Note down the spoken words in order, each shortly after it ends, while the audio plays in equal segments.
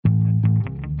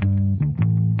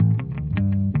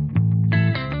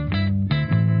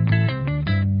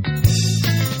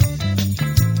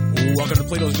Welcome to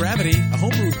Plato's Gravity, a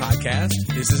homebrew podcast.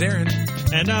 This is Aaron.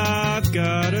 And I've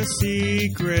got a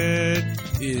secret.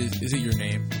 Is it your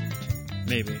name?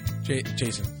 Maybe.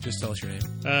 Jason, just tell us your name.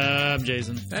 I'm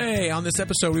Jason. Hey, on this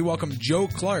episode, we welcome Joe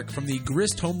Clarke from the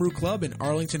Grist Homebrew Club in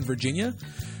Arlington, Virginia.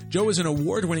 Joe is an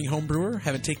award-winning homebrewer,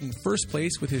 having taken first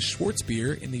place with his Schwartz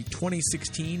beer in the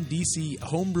 2016 DC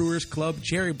Homebrewers Club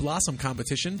Cherry Blossom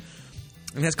competition,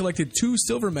 and has collected 2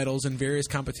 silver medals in various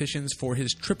competitions for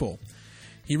his triple.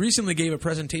 He recently gave a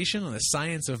presentation on the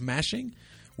science of mashing.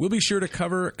 We'll be sure to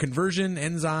cover conversion,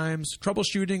 enzymes,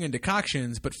 troubleshooting, and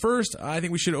decoctions, but first, I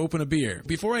think we should open a beer.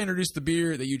 Before I introduce the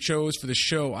beer that you chose for the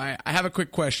show, I have a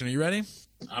quick question. Are you ready?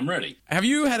 I'm ready. Have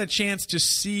you had a chance to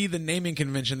see the naming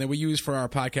convention that we use for our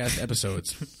podcast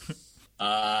episodes?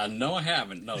 No, I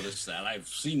haven't noticed that. I've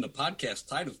seen the podcast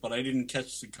titles, but I didn't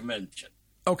catch the convention.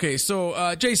 Okay,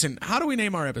 so Jason, how do we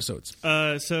name our episodes?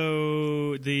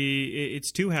 So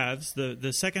it's 2 halves.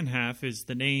 The second half is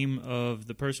the name of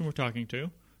the person we're talking to.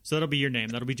 So that'll be your name.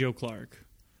 That'll be Joe Clarke.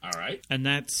 All right. And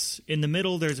that's in the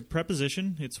middle. There's a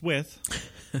preposition. It's with.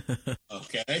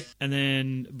 Okay. And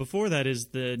then before that is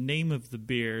the name of the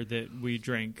beer that we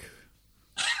drink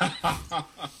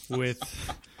with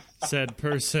said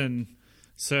person.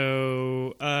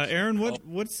 So, Aaron,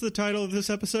 what's the title of this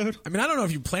episode? I mean, I don't know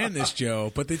if you planned this,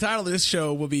 Joe, but the title of this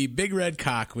show will be Big Red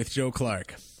Coq with Joe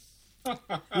Clarke.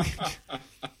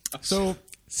 So,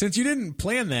 since you didn't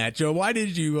plan that, Joe, why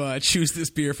did you choose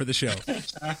this beer for the show?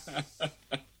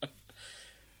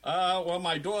 Well,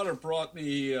 my daughter brought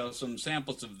me some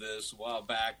samples of this a while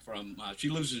back from, she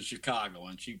lives in Chicago,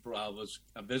 and she was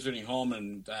visiting home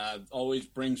and always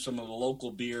brings some of the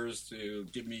local beers to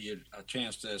give me a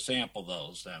chance to sample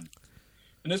those.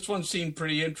 And this one seemed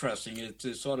pretty interesting. It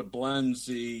sort of blends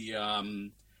the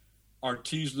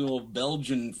artisanal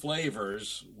Belgian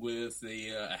flavors with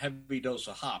the heavy dose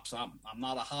of hops. I'm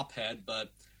not a hop head,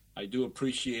 but I do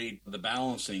appreciate the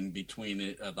balancing between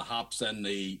the hops and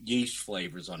the yeast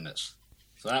flavors on this.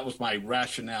 So that was my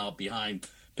rationale behind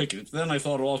picking it. Then I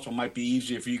thought it also might be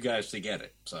easier for you guys to get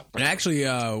it. So, and actually,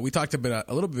 we talked a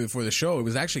little bit before the show. It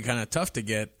was actually kind of tough to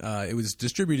get. It was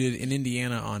distributed in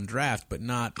Indiana on draft, but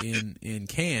not in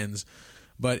cans.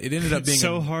 But it ended up being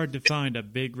so hard to find a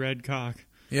Big Red Coq.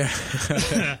 Yeah.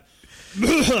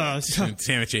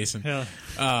 Damn it, Jason. Yeah.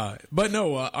 But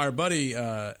no, our buddy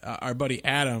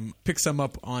Adam picked some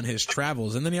up on his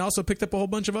travels, and then he also picked up a whole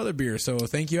bunch of other beers. So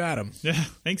thank you, Adam. Yeah,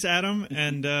 thanks, Adam.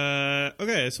 And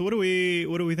okay, so what do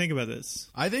we think about this?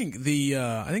 I think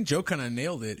Joe kind of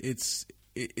nailed it.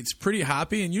 It's pretty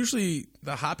hoppy, and usually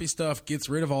the hoppy stuff gets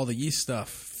rid of all the yeast stuff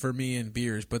for me in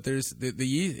beers. But there's the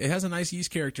yeast. It has a nice yeast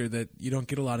character that you don't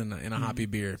get a lot in a hoppy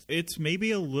beer. It's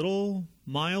maybe a little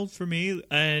mild for me.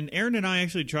 And Aaron and I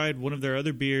actually tried one of their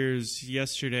other beers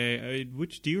yesterday.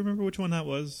 Do you remember which one that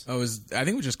was? I think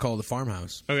it was just called the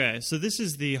Farmhouse. Okay, so this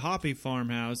is the hoppy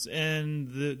Farmhouse, and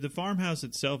the Farmhouse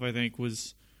itself, I think,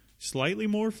 was slightly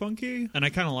more funky, and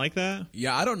I kind of like that.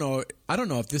 Yeah, I don't know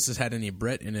if this has had any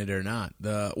Brett in it or not.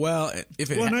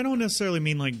 And I don't necessarily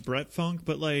mean like Brett funk,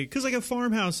 but like, because like a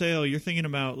farmhouse ale, you're thinking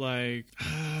about like,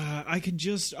 I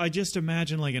just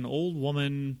imagine like an old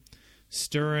woman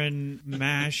stirring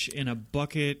mash in a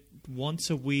bucket once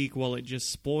a week while it just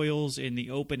spoils in the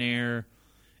open air.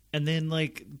 And then,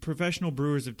 like, professional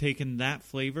brewers have taken that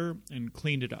flavor and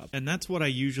cleaned it up. And that's what I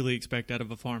usually expect out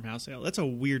of a farmhouse ale. That's a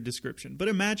weird description. But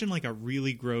imagine, like, a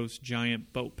really gross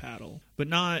giant boat paddle. But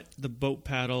not the boat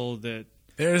paddle that...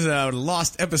 There's a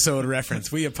lost episode reference.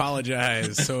 We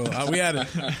apologize. So we had...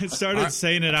 I started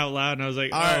saying it out loud, and I was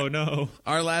like, oh, no.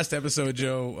 Our last episode,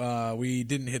 Joe, we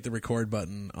didn't hit the record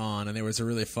button on, and there was a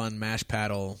really fun mash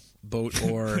paddle boat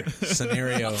or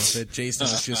scenario that Jason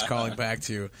was just calling back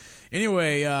to.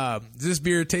 Anyway, does this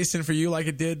beer tasting for you like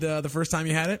it did the first time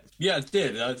you had it? Yeah, it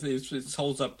did. It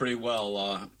holds up pretty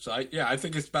well. I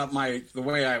think it's about the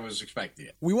way I was expecting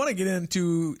it. We want to get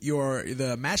into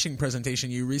the mashing presentation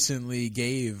you recently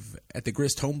gave at the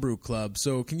Grist Homebrew Club.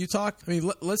 So can you talk? I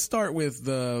mean, let's start with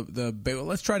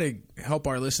let's try to help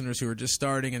our listeners who are just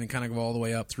starting and kind of go all the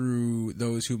way up through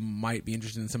those who might be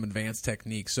interested in some advanced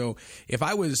techniques. So if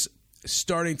I was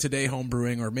starting today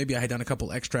homebrewing, or maybe I had done a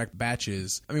couple extract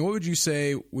batches, I mean, what would you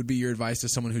say would be your advice to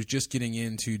someone who's just getting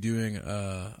into doing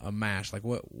a mash? Like,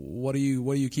 what are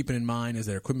you keeping in mind? Is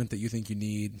there equipment that you think you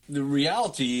need? The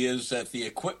reality is that the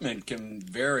equipment can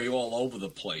vary all over the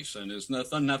place, and it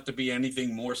doesn't have to be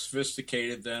anything more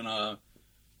sophisticated than a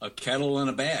kettle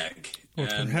and a bag,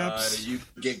 and you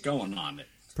get going on it.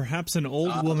 Perhaps an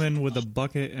old woman with a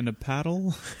bucket and a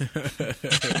paddle?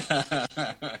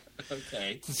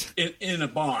 Okay. In a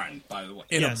barn, by the way.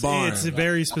 In a barn. It's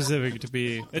very specific to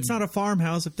be. It's not a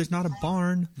farmhouse if there's not a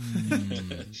barn.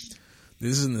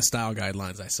 This is in the style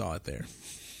guidelines. I saw it there.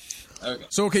 Okay.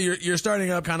 So, you're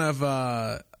starting up kind of,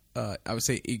 I would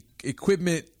say,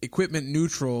 equipment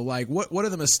neutral. Like, what are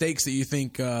the mistakes that you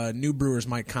think new brewers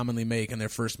might commonly make in their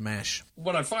first mash?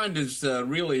 What I find is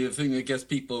really the thing that gets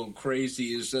people crazy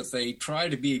is that they try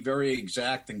to be very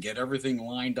exact and get everything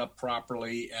lined up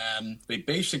properly, and they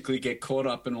basically get caught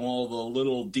up in all the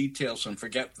little details and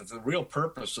forget that the real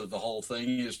purpose of the whole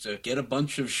thing is to get a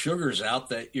bunch of sugars out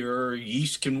that your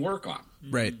yeast can work on.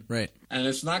 Right. And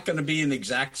it's not going to be an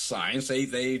exact science.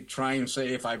 They try and say,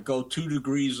 if I go 2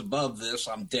 degrees above this,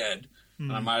 I'm dead.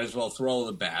 And I might as well throw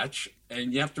the batch.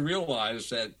 And you have to realize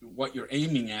that what you're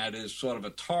aiming at is sort of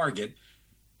a target.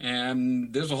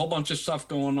 And there's a whole bunch of stuff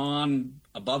going on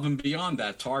above and beyond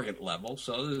that target level.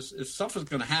 So this stuff is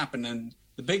going to happen. And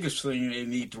the biggest thing they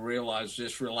need to realize is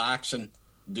just relax and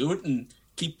do it and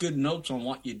keep good notes on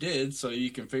what you did so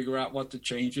you can figure out what to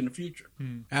change in the future.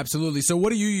 Absolutely. So what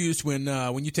do you use when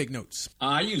you take notes?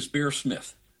 I use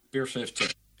Beersmith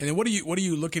tip. And then what are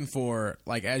you looking for,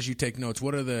 like, as you take notes?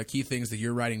 What are the key things that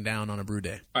you're writing down on a brew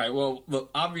day? All right. Well, look,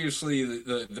 obviously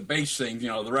the base thing,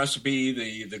 the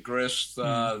recipe, the grist,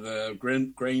 the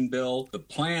grain bill, the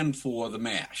plan for the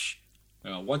mash.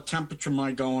 What temperature am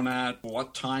I going at?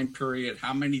 What time period?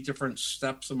 How many different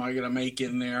steps am I going to make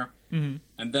in there? And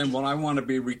then what I want to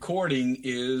be recording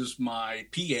is my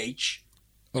pH.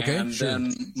 Okay, and sure.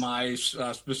 then my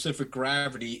specific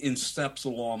gravity in steps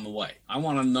along the way. I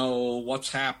want to know what's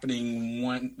happening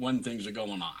when things are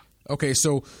going on. Okay,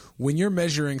 so when you're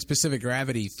measuring specific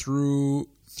gravity through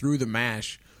the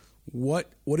mash, what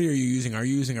are you using? Are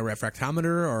you using a refractometer,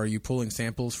 or are you pulling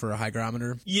samples for a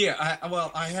hygrometer? Yeah,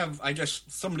 I guess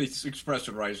somebody expressed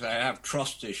it right. I have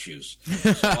trust issues.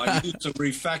 So I use a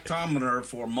refractometer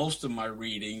for most of my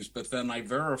readings, but then I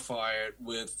verify it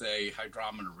with a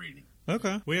hygrometer reading.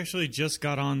 Okay. We actually just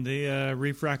got on the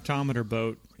refractometer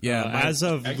boat. Yeah. As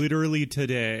of literally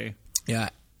today. Yeah.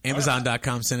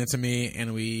 Amazon.com sent it to me,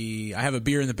 and I have a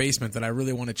beer in the basement that I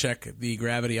really want to check the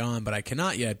gravity on, but I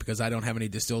cannot yet because I don't have any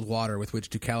distilled water with which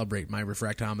to calibrate my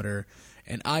refractometer,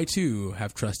 and I, too,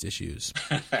 have trust issues.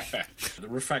 The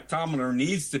refractometer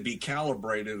needs to be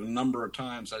calibrated a number of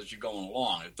times as you're going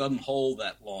along. It doesn't hold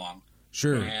that long.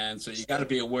 Sure. And so you got to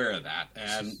be aware of that.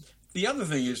 And the other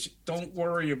thing is, don't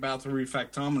worry about the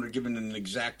refractometer giving an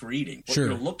exact reading. What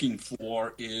you're looking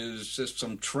for is just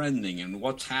some trending and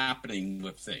what's happening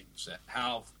with things.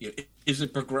 How is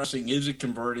it progressing? Is it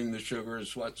converting the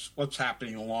sugars? What's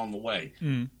happening along the way?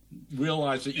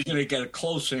 Realize that you're going to get a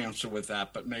close answer with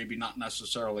that, but maybe not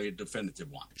necessarily a definitive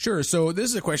one. Sure. So this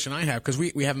is a question I have because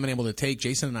we haven't been able to take.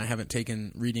 Jason and I haven't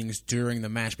taken readings during the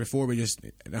mash before. We just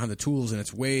don't have the tools, and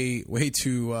it's way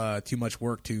too much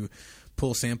work to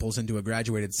pull samples into a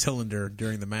graduated cylinder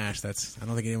during the mash. I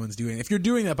don't think anyone's doing it. If you're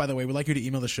doing that, by the way, we'd like you to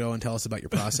email the show and tell us about your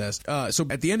process. So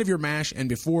at the end of your mash and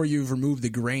before you've removed the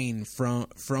grain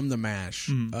from the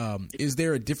mash, is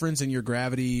there a difference in your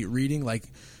gravity reading? Like,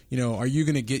 are you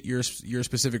going to get your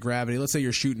specific gravity? Let's say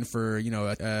you're shooting for, a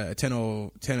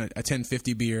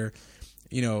 1050 beer.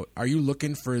 Are you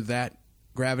looking for that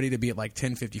gravity to be at like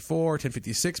 1054,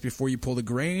 1056 before you pull the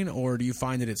grain, or do you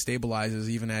find that it stabilizes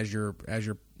even as you're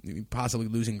possibly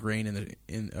losing grain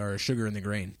or sugar in the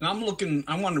grain? And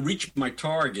I want to reach my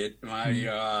target,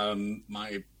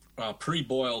 my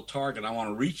pre-boiled target. I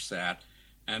want to reach that,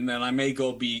 and then I may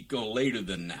go later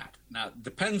than that. Now, it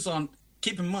depends on.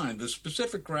 Keep in mind, the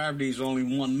specific gravity is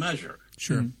only one measure.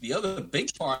 Sure. The other big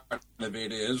part of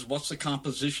it is what's the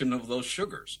composition of those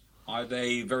sugars. Are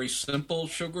they very simple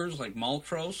sugars like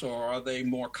maltose, or are they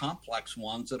more complex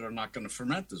ones that are not going to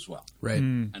ferment as well? Right.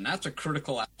 And that's a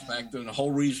critical aspect and the whole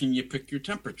reason you pick your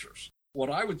temperatures. What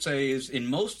I would say is in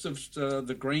most of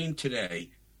the grain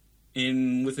today,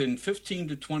 within 15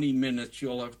 to 20 minutes,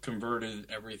 you'll have converted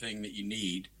everything that you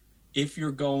need. If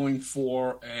you're going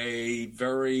for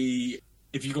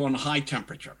if you go on a high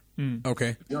temperature. Okay.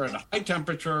 If you're at a high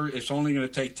temperature, it's only going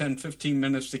to take 10, 15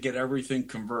 minutes to get everything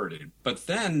converted. But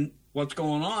then what's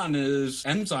going on is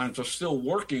enzymes are still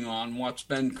working on what's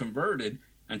been converted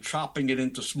and chopping it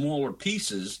into smaller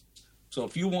pieces. So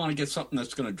if you want to get something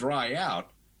that's going to dry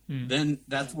out, then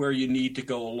that's where you need to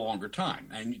go a longer time.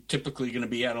 And you're typically going to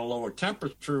be at a lower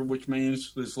temperature, which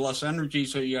means there's less energy,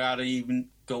 so you got to even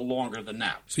go longer than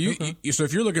that. So so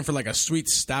if you're looking for like a sweet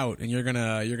stout and you're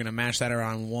gonna mash that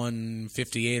around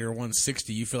 158 or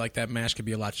 160, you feel like that mash could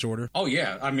be a lot shorter? Oh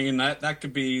yeah, I mean that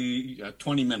could be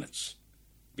 20 minutes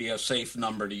be a safe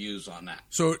number to use on that.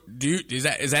 So is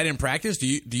that in practice? Do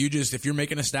you just, if you're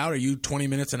making a stout, are you 20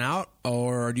 minutes and out,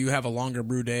 or do you have a longer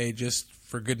brew day just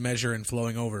for good measure and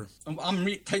flowing over? I'm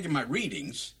taking my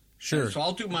readings. Sure. So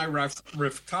I'll do my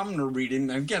refractometer reading.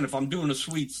 And again, if I'm doing a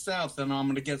sweet stout, then I'm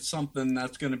going to get something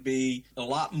that's going to be a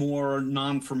lot more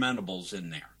non-fermentables in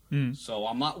there. So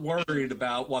I'm not worried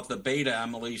about what the beta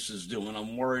amylase is doing.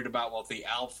 I'm worried about what the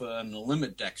alpha and the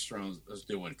limit dextrose is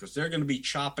doing, because they're going to be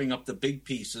chopping up the big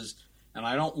pieces, and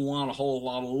I don't want a whole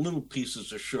lot of little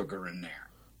pieces of sugar in there.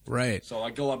 Right. So I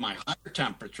go at my higher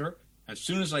temperature. As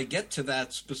soon as I get to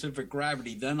that specific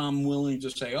gravity, then I'm willing to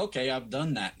say, okay, I've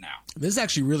done that now. This is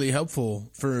actually really helpful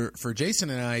for Jason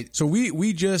and I. So we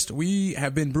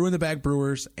have been brewing the bag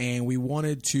brewers, and we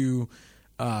wanted to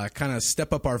kind of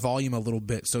step up our volume a little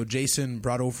bit. So Jason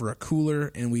brought over a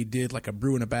cooler, and we did like a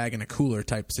brew in a bag in a cooler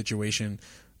type situation.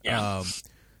 Yeah.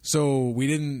 So we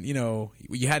didn't,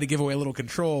 you had to give away a little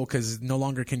control, because no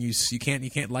longer can you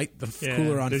can't light the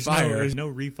cooler on fire. There's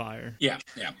no refire. Yeah.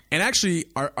 And actually,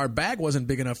 our bag wasn't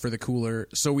big enough for the cooler,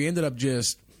 so we ended up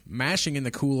just mashing in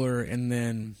the cooler, and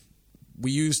then we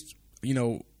used,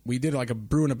 we did like a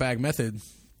brew in a bag method.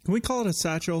 Can we call it a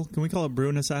satchel? Can we call it brew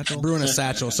in a satchel? Brew in a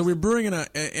satchel. So we were brewing in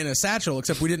a satchel,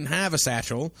 except we didn't have a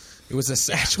satchel. It was a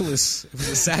satchelless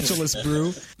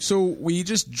brew. So we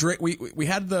just we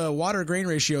had the water grain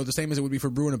ratio the same as it would be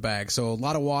for brewing a bag. So a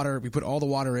lot of water. We put all the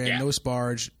water in, no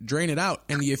sparge, drain it out,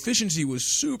 and the efficiency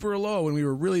was super low, and we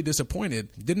were really disappointed.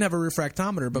 Didn't have a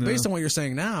refractometer, but based on what you're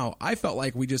saying now, I felt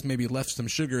like we just maybe left some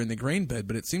sugar in the grain bed,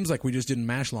 but it seems like we just didn't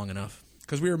mash long enough.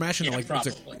 Because we were mashing it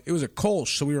it was a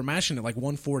Kolsch, so we were mashing it like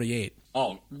 148.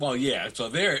 Oh, well, yeah. So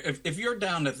if you're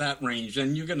down at that range,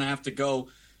 then you're going to have to go,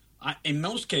 in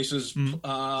most cases,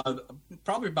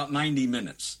 probably about 90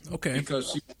 minutes. Okay.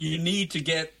 Because you need to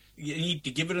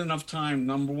give it enough time,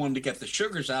 number one, to get the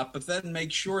sugars out, but then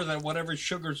make sure that whatever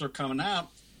sugars are coming out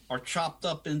are chopped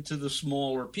up into the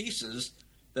smaller pieces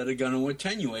that are going to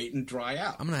attenuate and dry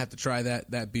out. I'm going to have to try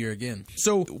that beer again.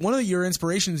 So one of your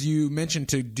inspirations you mentioned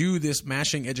to do this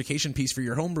mashing education piece for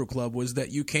your homebrew club was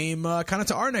that you came kind of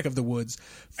to our neck of the woods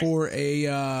for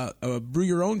a brew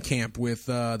your own camp with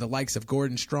the likes of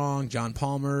Gordon Strong, John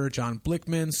Palmer, John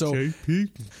Blickman. So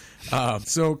JP.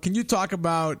 So can you talk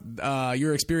about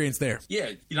your experience there?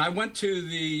 Yeah, I went to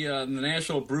the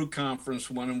National Brew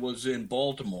Conference when it was in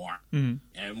Baltimore, and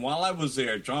while I was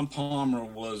there, John Palmer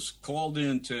was called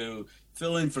in to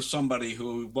fill in for somebody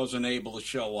who wasn't able to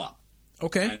show up.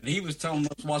 Okay. And he was telling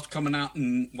us what's coming out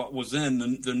and what was in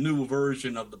the new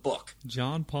version of the book.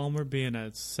 John Palmer being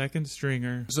a second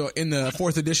stringer. So in the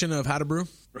 4th edition of How to Brew?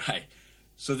 Right.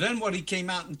 So then what he came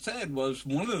out and said was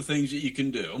one of the things that you can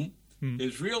do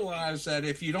is realize that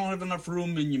if you don't have enough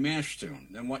room in your mash tun,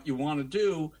 then what you want to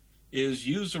do is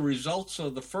use the results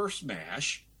of the first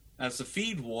mash as the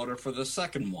feed water for the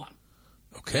second one.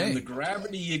 Okay. And the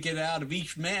gravity you get out of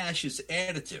each mash is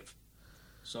additive.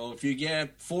 So if you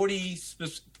get 40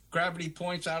 gravity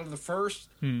points out of the first,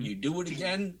 you do it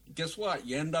again, guess what?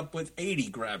 You end up with 80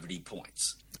 gravity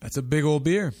points. That's a big old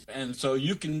beer. And so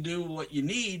you can do what you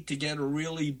need to get a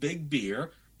really big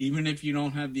beer, even if you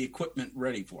don't have the equipment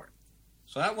ready for it.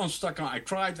 So that one stuck on. I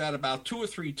tried that about 2 or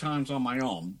 3 times on my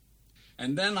own.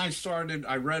 And then I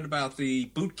read about the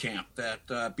boot camp that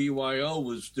BYO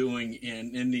was doing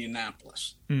in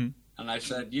Indianapolis. And I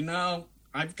said,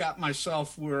 I've got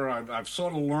myself where I've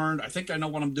sort of learned. I think I know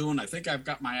what I'm doing. I think I've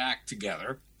got my act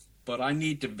together. But I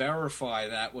need to verify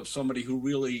that with somebody who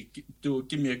really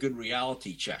give me a good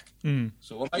reality check.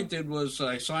 So what I did was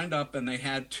I signed up, and they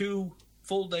had 2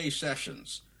 full-day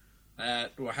sessions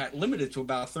that were limited to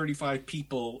about 35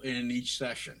 people in each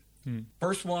session.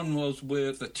 First one was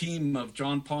with a team of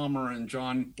John Palmer and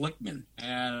John Blickman,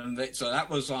 and so that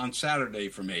was on Saturday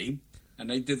for me, and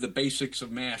they did the basics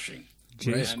of mashing.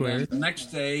 J squared. The next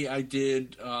day I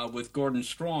did with Gordon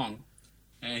Strong,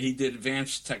 and he did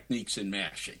advanced techniques in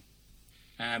mashing.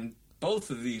 And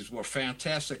both of these were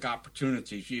fantastic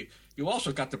opportunities. You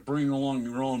also got to bring along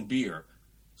your own beer.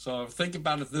 So think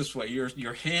about it this way: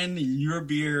 you're handing your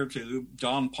beer to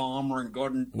John Palmer and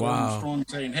Gordon Strong,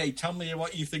 saying, "Hey, tell me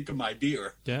what you think of my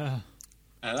beer." Yeah,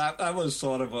 and that was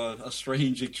sort of a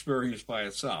strange experience by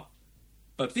itself.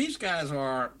 But these guys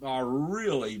are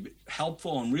really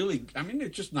helpful and really, they're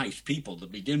just nice people to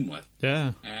begin with.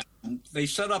 Yeah, and they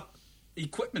set up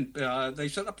equipment. They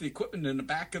set up the equipment in the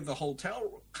back of the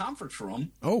hotel conference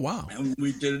room. Oh wow! And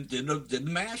we did the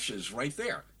mashes right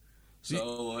there.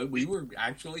 So we were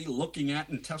actually looking at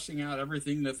and testing out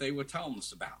everything that they were telling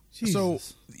us about. Jesus. So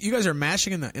you guys are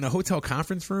mashing in a hotel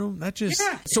conference room? That just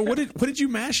So what did you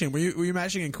mash in? Were you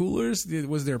mashing in coolers?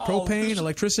 Was there propane,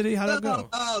 electricity? How did it go?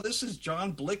 Oh, this is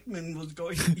John Blickman was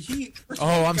going.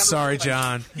 I'm sorry,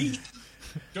 John.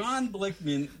 John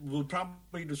Blickman would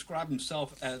probably describe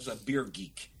himself as a beer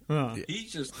geek. He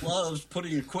just loves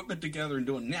putting equipment together and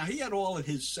doing. Now he had all of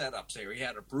his setups there. He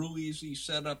had a brew easy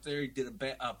set up there. He did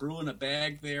a brew in a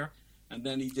bag there, and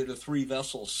then he did a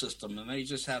 3-vessel system. And they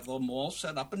just have them all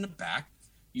set up in the back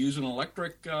using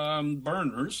electric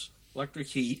burners, electric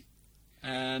heat,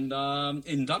 and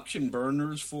induction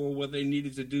burners for where they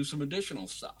needed to do some additional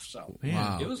stuff. So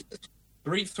it was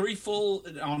three full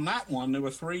on that one. There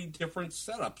were 3 different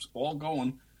setups all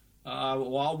going.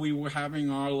 While we were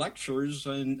having our lectures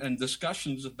and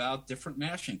discussions about different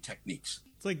mashing techniques.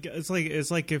 It's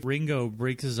like if Ringo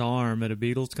breaks his arm at a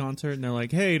Beatles concert and they're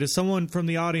like, "Hey, does someone from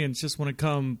the audience just want to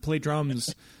come play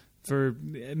drums for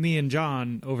me and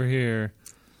John over here?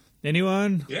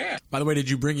 Anyone?" Yeah. By the way,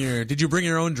 did you bring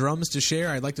your own drums to share?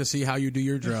 I'd like to see how you do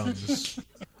your drums.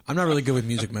 I'm not really good with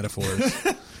music metaphors.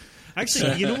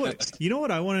 Actually, you know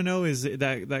what I want to know is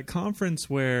that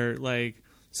conference where like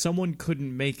someone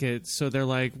couldn't make it, so they're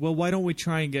like, well, why don't we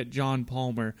try and get John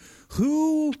Palmer?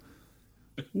 Who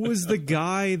was the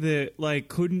guy that like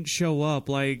couldn't show up?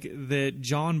 Like that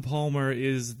John Palmer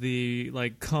is the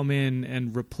like come in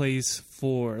and replace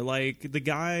for like the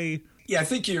guy. Yeah, I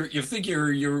think you're going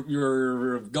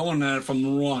at it from the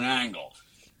wrong angle.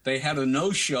 They had a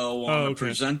no-show on a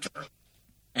presenter.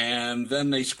 And then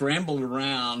they scrambled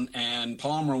around, and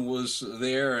Palmer was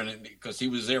there, and because he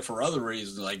was there for other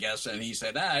reasons, I guess. And he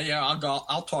said,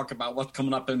 I'll talk about what's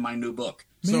coming up in my new book.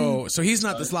 So he's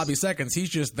not the sloppy seconds. He's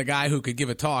just the guy who could give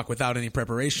a talk without any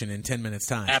preparation in 10 minutes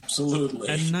time. Absolutely.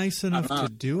 And nice enough to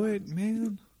do it,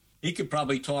 man. He could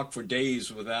probably talk for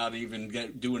days without even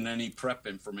doing any prep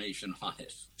information on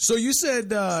it. So you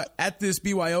said at this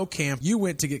BYO camp, you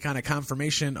went to get kind of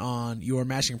confirmation on your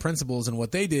mashing principles, and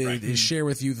what they did is share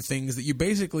with you the things that you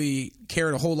basically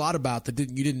cared a whole lot about that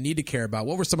you didn't need to care about.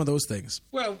 What were some of those things?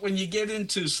 Well, when you get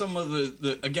into some of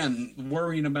the again,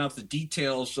 worrying about the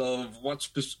details of what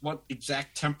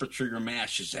exact temperature your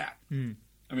mash is at.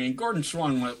 I mean, Gordon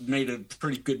Strong made a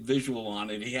pretty good visual on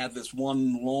it. He had this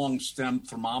one long stem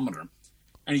thermometer,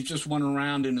 and he just went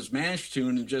around in his mash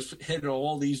tune and just hit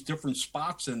all these different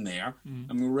spots in there,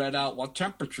 and we read out what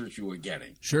temperatures you were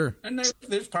getting. Sure. And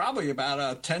there's probably about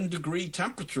a 10-degree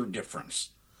temperature difference.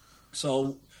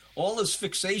 So all this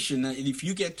fixation, if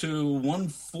you get to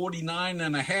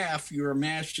 149.5, your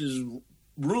mash is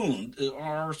ruined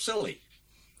or silly.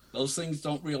 Those things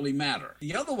don't really matter.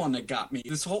 The other one that got me,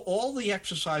 all the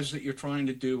exercise that you're trying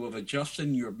to do of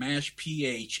adjusting your mash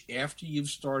pH after you've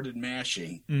started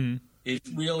mashing is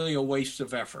really a waste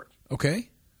of effort. Okay.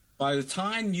 By the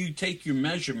time you take your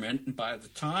measurement, and by the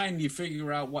time you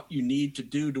figure out what you need to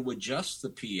do to adjust the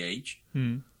pH,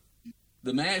 the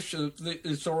mash,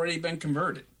 it's already been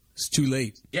converted. It's too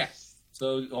late. Yeah.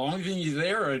 So the only thing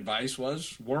their advice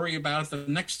was worry about it the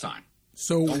next time.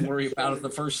 So don't worry about it the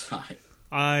first time.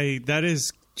 That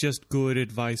is just good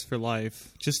advice for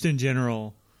life, just in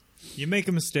general. You make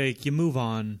a mistake, you move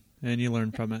on, and you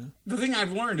learn from it. The thing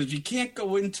I've learned is you can't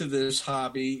go into this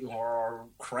hobby or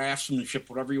craftsmanship,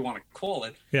 whatever you want to call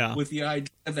it, with the idea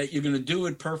that you're going to do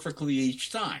it perfectly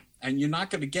each time. And you're not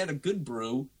going to get a good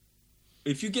brew.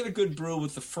 If you get a good brew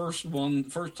with the first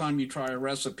time you try a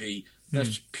recipe,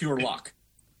 that's pure luck.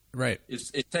 Right.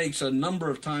 It takes a number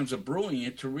of times of brewing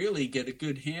it to really get a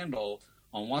good handle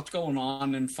on what's going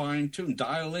on and fine-tune,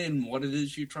 dial in what it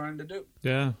is you're trying to do.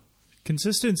 Yeah.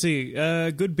 Consistency.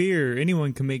 Good beer.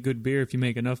 Anyone can make good beer if you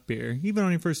make enough beer, even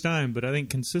on your first time, but I think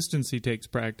consistency takes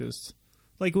practice,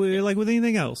 like with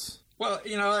anything else. Well,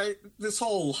 this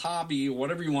whole hobby,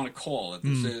 whatever you want to call it,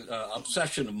 this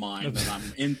obsession of mine that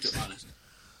I'm into on it.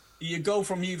 You go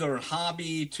from either a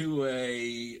hobby to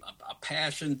a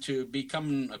passion to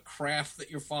becoming a craft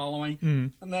that you're following,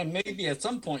 and then maybe at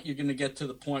some point you're going to get to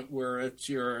the point where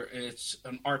it's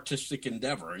an artistic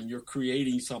endeavor and you're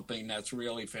creating something that's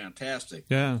really fantastic.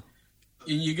 Yeah,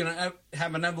 and you're going to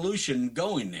have an evolution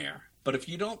going there. But if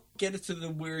you don't get it to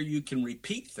where you can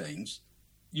repeat things,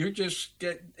 you just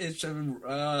it's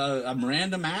a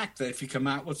random act that if you come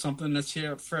out with something that's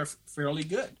fairly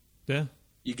good. Yeah.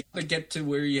 You got to get to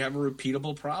where you have a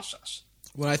repeatable process.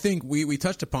 Well, I think we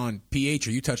touched upon pH,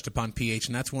 or you touched upon pH,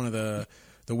 and that's one of the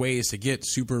the ways to get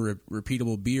super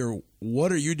repeatable beer.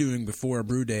 What are you doing before a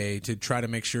brew day to try to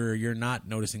make sure you're not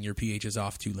noticing your pH is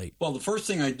off too late? Well, the first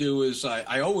thing I do is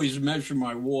I always measure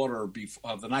my water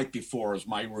the night before is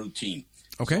my routine.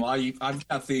 Okay. So I've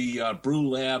got the Brew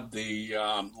Lab, the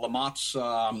Lamott's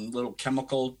little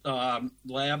chemical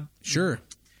lab. Sure.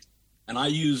 And I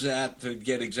use that to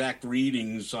get exact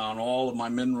readings on all of my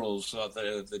minerals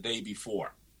the day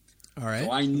before. All right.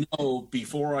 So I know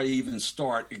before I even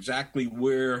start exactly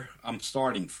where I'm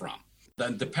starting from.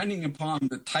 Then depending upon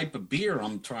the type of beer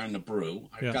I'm trying to brew,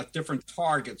 I've got different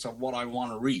targets of what I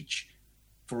want to reach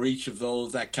for each of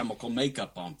that chemical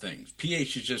makeup on things.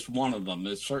 pH is just one of them.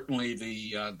 It's certainly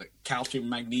the calcium,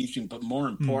 magnesium, but more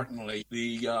importantly,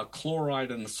 the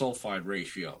chloride and the sulfide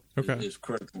ratio is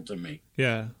critical to me.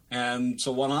 Yeah. And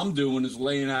so what I'm doing is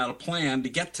laying out a plan to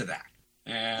get to that.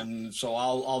 And so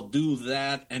I'll do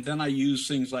that, and then I use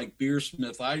things like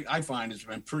Beersmith. I find it's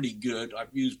been pretty good. I've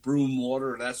used Broom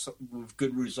Water. That's with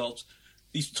good results.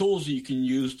 These tools you can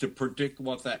use to predict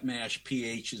what that mash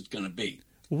pH is going to be.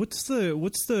 What's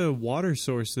the water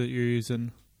source that you're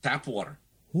using? Tap water.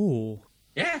 Ooh.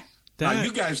 Yeah. Now,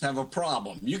 you guys have a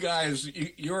problem.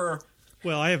 You're...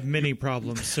 Well, I have many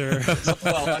problems, sir.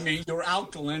 Well, I mean, your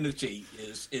alkalinity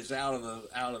is out of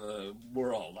the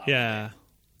world. Yeah.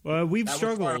 Well, we've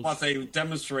struggled. That was part of what they were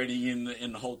demonstrating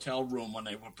in the hotel room when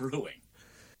they were brewing.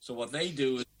 So what they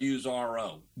do is use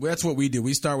RO. That's what we do.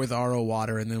 We start with RO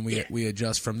water, and then we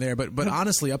adjust from there. But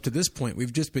honestly, up to this point,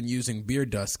 we've just been using beer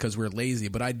dust because we're lazy.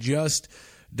 But I just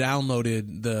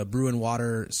downloaded the Brew and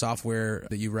Water software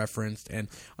that you referenced, and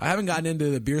I haven't gotten into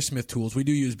the Beersmith tools. We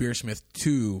do use Beersmith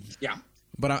too. Yeah.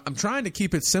 But I'm trying to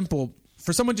keep it simple.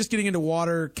 For someone just getting into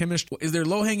water chemistry, is there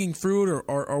low-hanging fruit,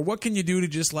 or what can you do to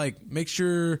just like make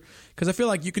sure? Because I feel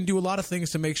like you can do a lot of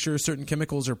things to make sure certain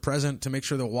chemicals are present, to make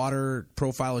sure the water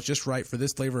profile is just right for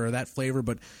this flavor or that flavor.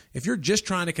 But if you're just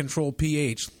trying to control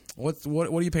pH, what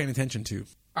are you paying attention to?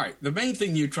 All right. The main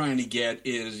thing you're trying to get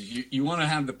is you want to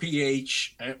have the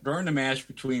pH during the mash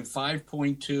between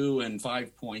 5.2 and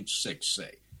 5.6,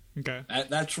 say. Okay.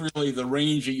 That's really the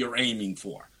range that you're aiming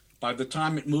for. By the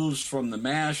time it moves from the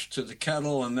mash to the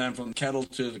kettle and then from the kettle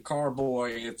to the carboy,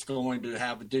 it's going to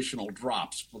have additional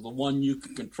drops. But the one you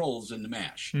can control is in the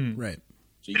mash. Right.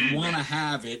 So you want to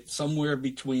have it somewhere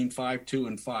between 5.2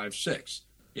 and 5.6.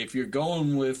 If you're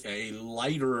going with a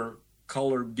lighter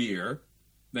colored beer,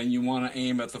 then you want to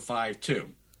aim at the 5.2.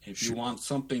 If you want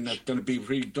something that's going to be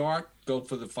pretty dark, go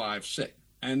for the 5.6.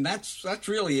 And that's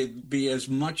really be as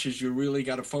much as you really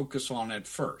got to focus on at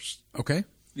first. Okay.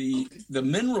 The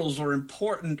minerals are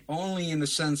important only in the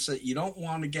sense that you don't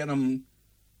want to get them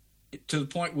to the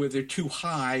point where they're too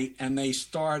high and they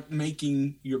start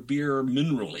making your beer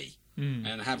minerally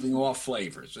and having off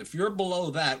flavors. If you're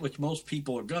below that, which most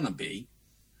people are going to be,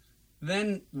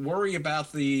 then worry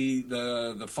about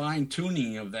the fine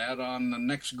tuning of that on the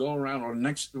next go around or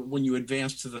when you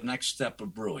advance to the next step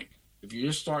of brewing. If you're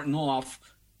just starting off,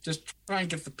 just try and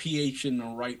get the pH in the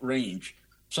right range.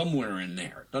 Somewhere in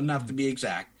there. Doesn't have to be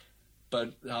exact,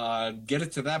 but get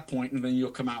it to that point, and then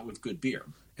you'll come out with good beer.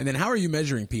 And then how are you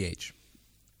measuring pH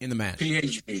in the mash?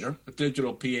 pH meter, a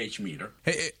digital pH meter.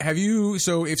 Hey,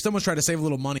 so if someone's trying to save a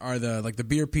little money, are the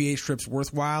beer pH strips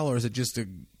worthwhile, or is it just a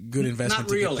good investment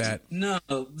to get that? No,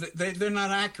 they're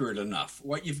not accurate enough.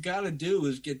 What you've got to do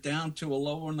is get down to a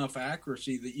low enough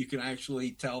accuracy that you can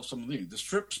actually tell something. The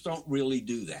strips don't really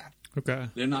do that. Okay.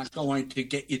 They're not going to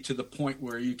get you to the point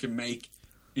where you can make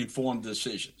informed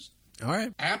decisions. All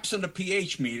right. Absent a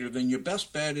pH meter, then your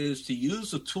best bet is to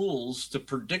use the tools to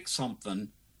predict something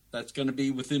that's going to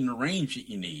be within the range that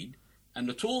you need. And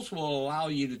the tools will allow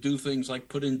you to do things like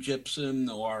put in gypsum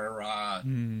or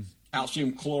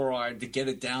calcium chloride to get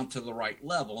it down to the right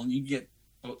level, and you get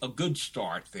a good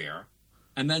start there.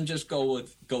 And then just go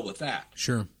with that.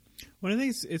 Sure. Well, I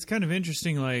think it's kind of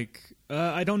interesting. Like,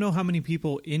 I don't know how many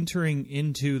people entering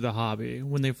into the hobby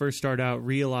when they first start out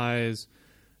realize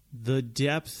the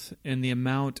depth and the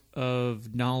amount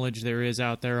of knowledge there is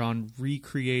out there on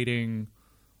recreating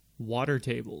water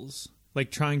tables,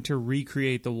 like trying to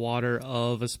recreate the water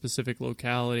of a specific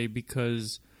locality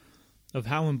because of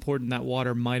how important that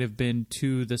water might have been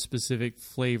to the specific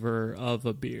flavor of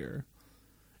a beer.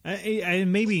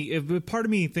 And maybe part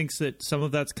of me thinks that some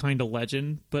of that's kind of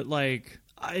legend, but like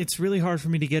it's really hard for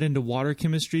me to get into water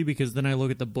chemistry because then I look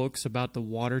at the books about the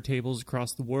water tables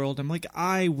across the world. I'm like,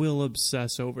 I will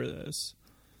obsess over this.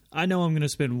 I know I'm going to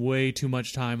spend way too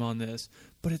much time on this,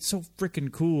 but it's so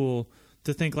freaking cool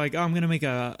to think like, oh, I'm going to make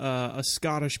a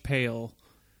Scottish pale,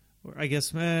 or I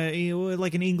guess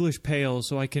like an English pale,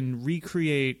 so I can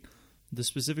recreate the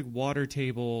specific water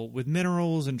table with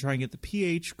minerals and try and get the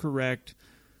pH correct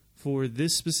for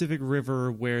this specific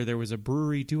river where there was a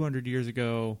brewery 200 years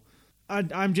ago.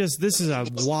 This is a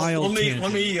wild tangent.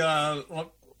 Let me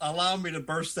allow me to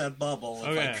burst that bubble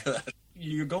if I could.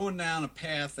 You're going down a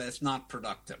path that's not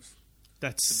productive.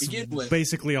 That's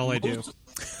basically all I do.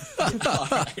 All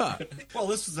right. Well,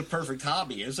 this is a perfect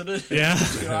hobby, isn't it? Yeah.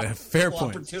 Fair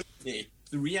point. Opportunity.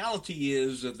 The reality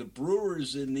is that the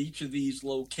brewers in each of these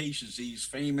locations, these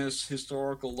famous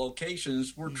historical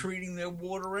locations, were treating their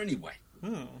water anyway.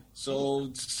 Oh.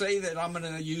 So say that I'm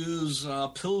going to use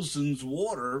Pilsen's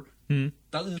water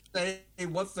doesn't say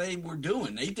what they were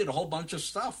doing. They did a whole bunch of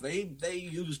stuff. They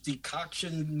used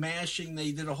decoction, mashing.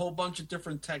 They did a whole bunch of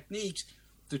different techniques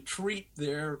to treat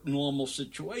their normal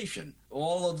situation.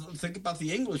 Think about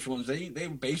the English ones. They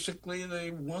basically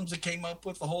the ones that came up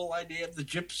with the whole idea of the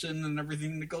gypsum and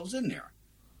everything that goes in there.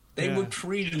 They were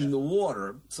treating the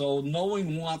water. So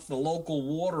knowing what the local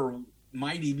water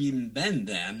might have even been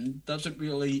then doesn't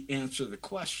really answer the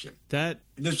question.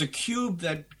 There's a cube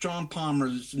that John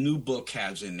Palmer's new book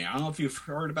has in there. I don't know if you've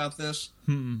heard about this.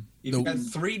 You've got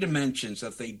 3 dimensions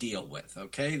that they deal with,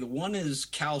 okay? The one is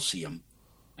calcium,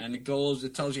 and it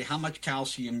tells you how much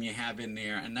calcium you have in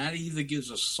there, and that either gives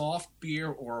a soft beer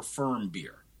or a firm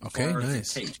beer. Okay,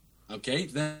 nice. Okay,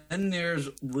 then there's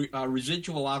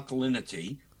residual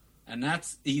alkalinity, and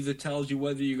that either tells you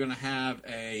whether you're going to have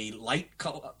a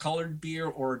light-colored beer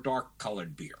or a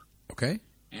dark-colored beer. Okay.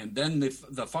 And then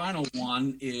the final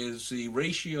one is the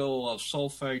ratio of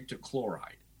sulfate to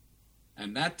chloride.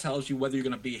 And that tells you whether you're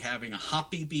going to be having a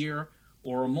hoppy beer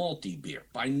or a malty beer.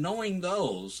 By knowing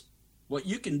those, what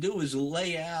you can do is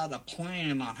lay out a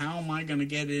plan on how am I going to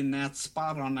get in that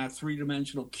spot on that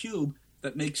 3-dimensional cube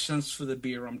that makes sense for the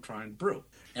beer I'm trying to brew.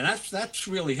 And that's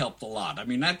really helped a lot. I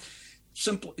mean, that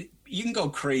simple. You can go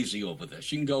crazy over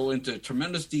this. You can go into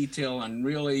tremendous detail and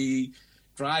really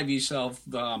drive yourself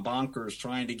bonkers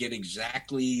trying to get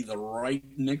exactly the right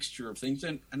mixture of things.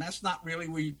 And that's not really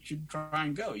where you should try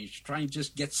and go. You should try and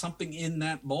just get something in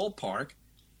that ballpark.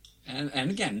 And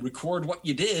again, record what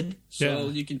you did so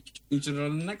you can use it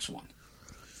on the next one.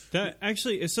 This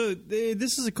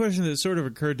is a question that sort of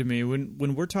occurred to me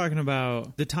when we're talking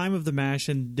about the time of the mash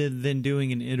and then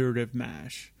doing an iterative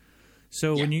mash.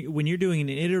 So when you're doing an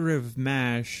iterative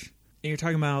mash, and you're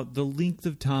talking about the length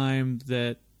of time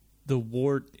that the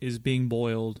wort is being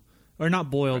boiled, or not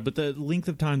boiled, but the length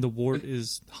of time the wort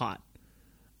is hot.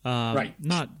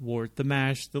 Not wort, the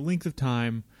mash, the length of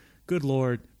time. Good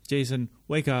Lord, Jason,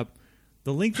 wake up.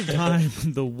 The length of time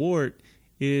the wort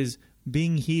is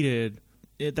being heated,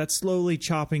 that's slowly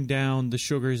chopping down the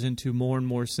sugars into more and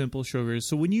more simple sugars.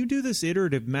 So when you do this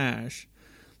iterative mash,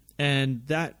 and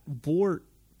that wort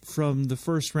from the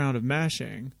first round of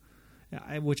mashing,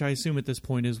 which I assume at this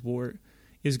point is wort,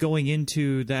 is going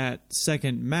into that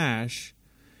second mash,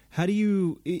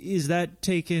 is that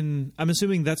taken, I'm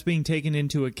assuming that's being taken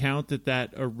into account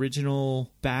that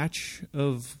original batch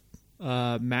of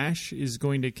mash is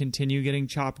going to continue getting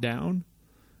chopped down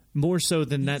more so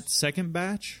than that second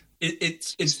batch?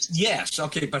 It's yes.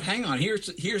 Okay, but hang on. Here's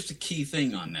the key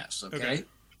thing on this, okay?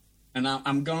 And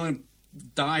I'm going to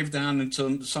dive down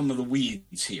into some of the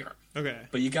weeds here. Okay.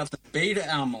 But you got the beta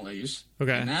amylase.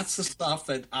 Okay. And that's the stuff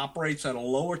that operates at a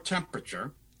lower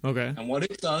temperature. Okay. And what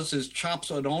it does is chops,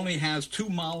 so it only has 2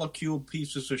 molecule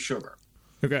pieces of sugar.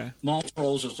 Okay.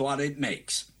 Maltose is what it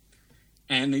makes.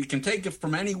 And you can take it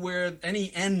from anywhere,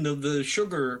 any end of the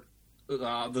sugar,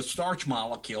 the starch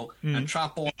molecule, and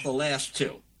chop off the last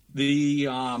 2. The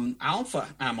alpha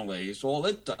amylase, all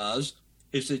it does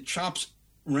is it chops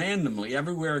randomly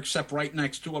everywhere except right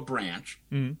next to a branch,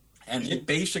 and it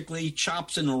basically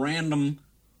chops in random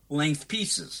length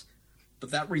pieces.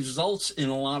 But that results in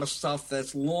a lot of stuff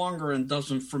that's longer and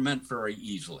doesn't ferment very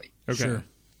easily. Okay. Sure.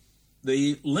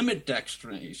 The limit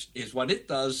dextrose is what it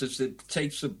does is it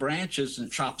takes the branches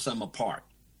and chops them apart.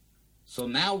 So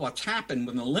now what's happened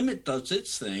when the limit does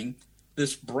its thing,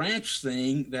 this branch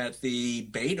thing that the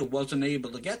beta wasn't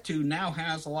able to get to now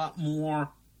has a lot more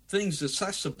things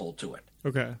accessible to it.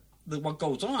 Okay. What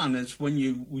goes on is when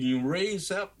you raise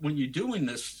up, when you're doing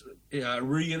this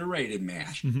reiterated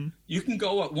mash, you can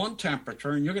go at one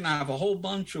temperature and you're going to have a whole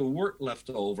bunch of wort left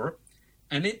over,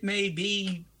 and it may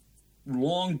be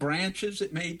long branches.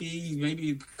 It may be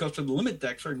maybe because of the limit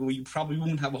dextrose, we probably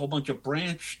won't have a whole bunch of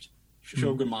branched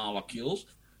sugar molecules.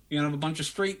 You're going to have a bunch of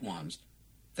straight ones.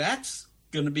 That's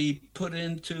going to be put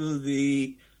into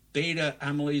the beta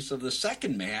amylase of the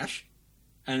second mash,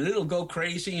 and it'll go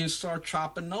crazy and start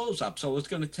chopping those up. So it's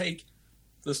going to take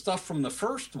the stuff from the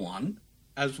first one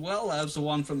as well as the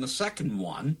one from the second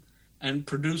one and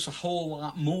produce a whole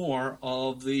lot more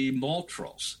of the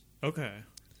maltose. Okay.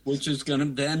 Which is going to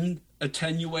then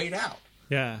attenuate out.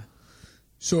 Yeah.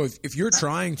 So if you're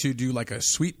trying to do like a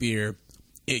sweet beer,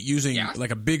 using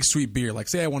like a big sweet beer, like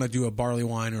say I want to do a barley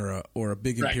wine or a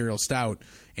big imperial stout,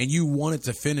 and you want it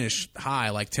to finish high,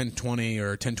 like 1020 or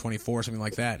 1024, something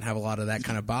like that, and have a lot of that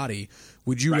kind of body,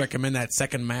 would you recommend that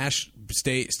second mash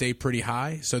stay pretty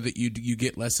high so that you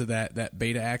get less of that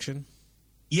beta action?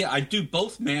 Yeah, I do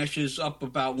both mashes up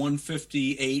about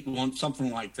 158,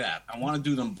 something like that. I want to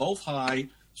do them both high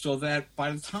so that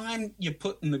by the time you're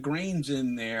putting the grains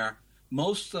in there,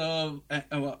 most of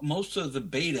the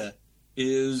beta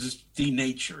is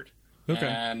denatured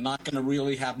and not going to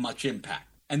really have much impact.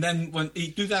 And then when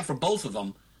you do that for both of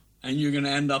them, and you're going to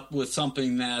end up with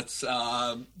something that's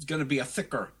going to be a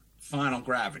thicker final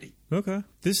gravity. Okay.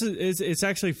 It's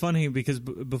actually funny because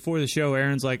before the show,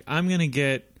 Aaron's like, I'm going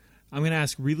to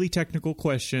ask really technical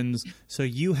questions, so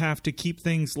you have to keep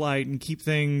things light and keep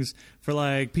things for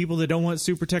like people that don't want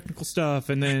super technical stuff.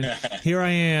 And then here I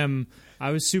am.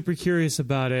 I was super curious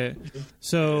about it.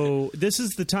 So this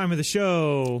is the time of the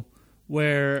show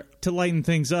where, to lighten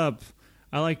things up,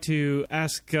 I like to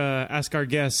ask our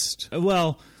guest.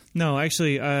 Well, no,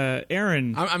 actually,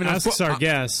 Aaron asks our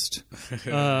guest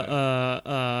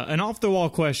an off-the-wall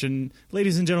question.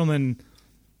 Ladies and gentlemen,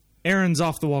 Aaron's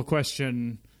off-the-wall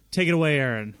question. Take it away,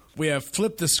 Aaron. We have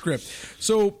flipped the script.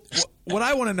 So what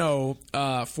I want to know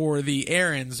for the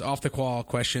Aaron's off-the-wall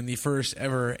question, the first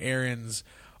ever Aaron's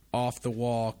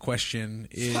off-the-wall question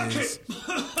is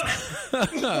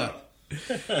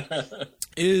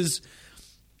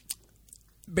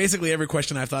basically every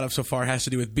question I've thought of so far has to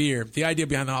do with beer. The idea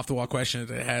behind the off-the-wall question is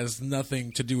that it has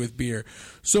nothing to do with beer.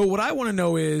 So what I want to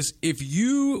know is, if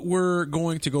you were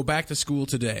going to go back to school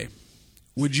today,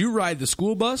 would you ride the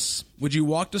school bus? Would you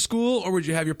walk to school, or would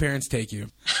you have your parents take you?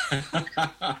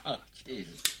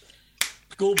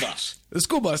 School bus. The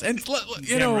school bus. And,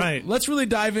 let's really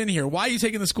dive in here. Why are you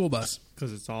taking the school bus?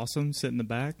 Because it's awesome. Sit in the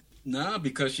back. No,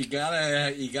 because you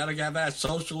gotta have that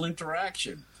social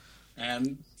interaction.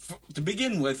 And to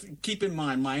begin with, keep in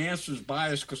mind, my answer is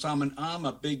biased because I'm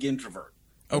a big introvert.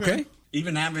 Okay.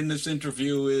 Even having this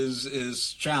interview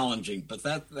is challenging, but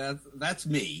that's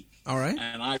me. All right.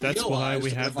 And I realized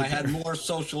if I had more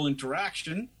social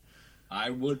interaction, I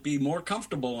would be more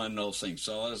comfortable in those things.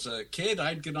 So as a kid,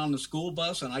 I'd get on the school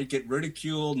bus and I'd get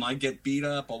ridiculed and I'd get beat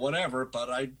up or whatever, but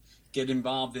I'd get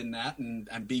involved in that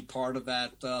and be part of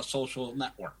that social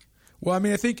network. Well, I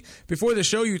mean, I think before the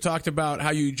show you talked about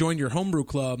how you joined your homebrew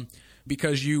club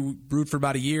because you brewed for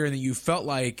about a year and then you felt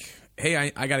like,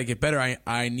 hey, I got to get better.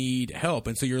 I need help.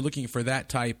 And so you're looking for that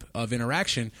type of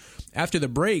interaction. After the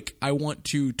break, I want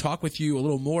to talk with you a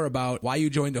little more about why you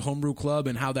joined the homebrew club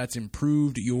and how that's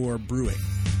improved your brewing.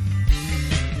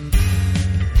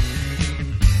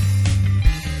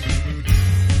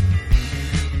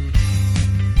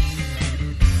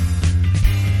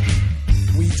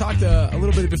 We talked a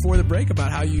little bit before the break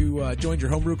about how you joined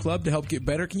your homebrew club to help get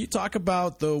better. Can you talk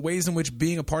about the ways in which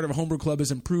being a part of a homebrew club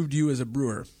has improved you as a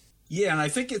brewer? Yeah, and I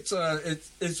think it's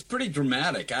pretty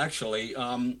dramatic, actually.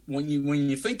 When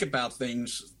you think about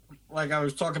things, like I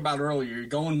was talking about earlier, you're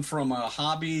going from a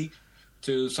hobby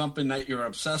to something that you're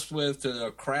obsessed with,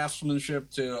 to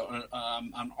craftsmanship, to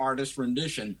an artist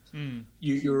rendition.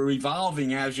 You're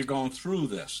evolving as you're going through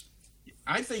this.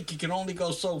 I think you can only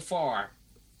go so far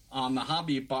on the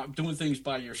hobby about doing things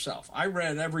by yourself. I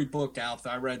read every book out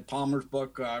there. I read Palmer's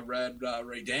book. I read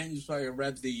Ray Daniels' book. I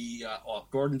read the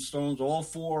Gordon Stone's, all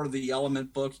four of the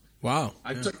Element books. Wow.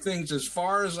 I took things as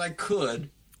far as I could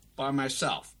by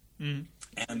myself. And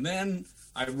then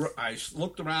I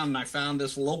looked around and I found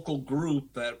this local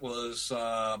group that was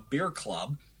beer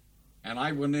club. And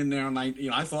I went in there and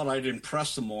I thought I'd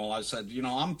impress them all. I said,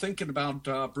 I'm thinking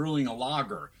about brewing a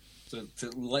lager. To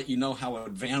let you know how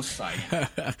advanced I am.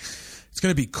 It's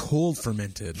going to be cold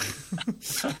fermented.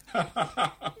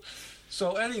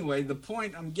 So anyway, the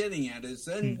point I'm getting at is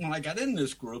then when I got in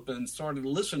this group and started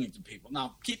listening to people.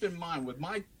 Now, keep in mind, with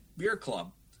my beer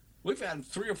club, we've had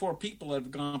 3 or 4 people that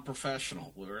have gone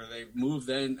professional, where they've moved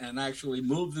in and actually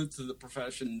moved into the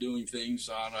profession doing things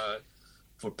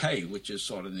for pay, which is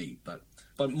sort of neat. But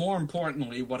more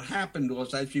importantly, what happened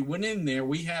was, as you went in there,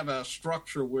 we have a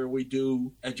structure where we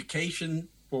do education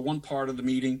for one part of the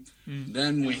meeting.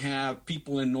 Then we have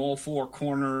people in all 4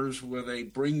 corners where they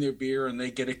bring their beer and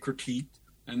they get it critiqued.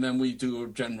 And then we do a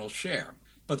general share.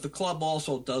 But the club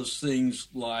also does things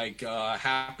like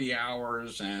happy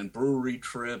hours and brewery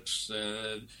trips,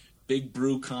 big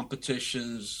brew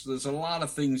competitions. There's a lot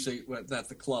of things that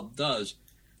the club does.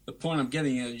 The point I'm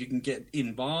getting at is you can get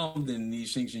involved in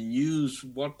these things and use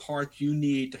what parts you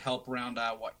need to help round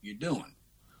out what you're doing.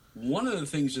 one of the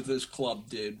things that this club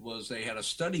did was they had a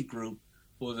study group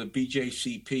for the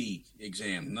BJCP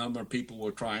exam. A number of people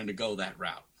were trying to go that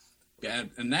route.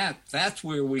 And that's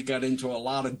where we got into a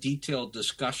lot of detailed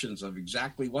discussions of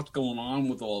exactly what's going on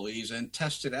with all these and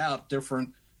tested out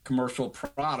different commercial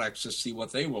products to see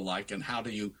what they were like and how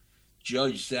do you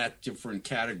judge that different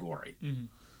category. Mm-hmm.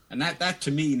 And that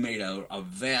to me made a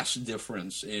vast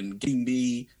difference in getting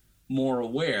me more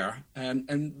aware.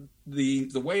 And the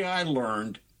way I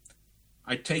learned,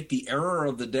 I take the error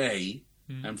of the day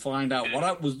and find out what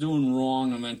I was doing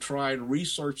wrong and then try to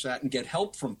research that and get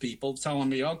help from people telling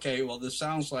me, okay, well, this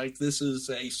sounds like this is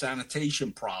a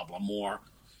sanitation problem, or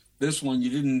this one, you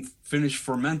didn't finish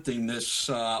fermenting this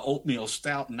oatmeal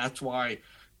stout, and that's why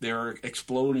they're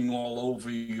exploding all over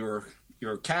your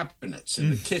cabinets in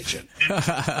the kitchen.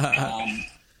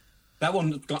 That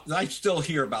one, I still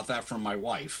hear about that from my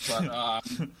wife, but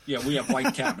yeah, we have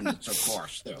white cabinets, of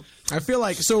course, too. I feel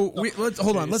like let's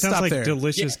hold on. Let's stop like there.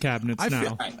 Delicious cabinets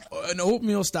now. An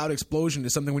oatmeal stout explosion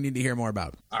is something we need to hear more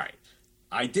about. All right,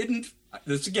 I didn't.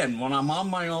 This again, when I'm on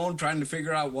my own trying to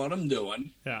figure out what I'm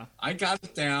doing. Yeah, I got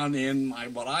it down in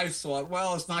what I thought.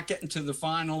 Well, it's not getting to the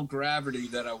final gravity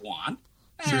that I want.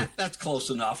 That's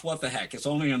close enough. What the heck? It's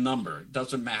only a number. It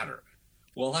doesn't matter.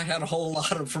 Well, I had a whole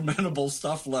lot of fermentable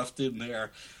stuff left in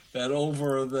there that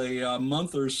over the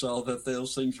month or so that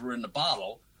those things were in the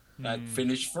bottle that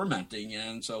finished fermenting.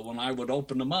 And so when I would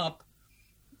open them up,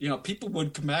 people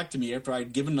would come back to me after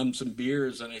I'd given them some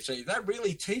beers and they'd say, that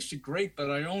really tasted great,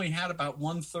 but I only had about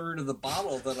 1/3 of the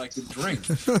bottle that I could drink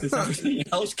because everything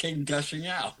else came gushing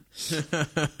out.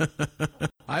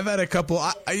 I've had a couple.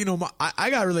 I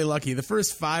got really lucky. The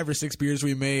first 5 or 6 beers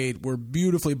we made were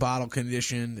beautifully bottle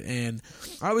conditioned, and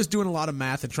I was doing a lot of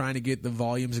math and trying to get the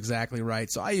volumes exactly right.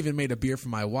 So I even made a beer for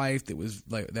my wife that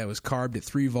was carved at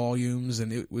 3 volumes,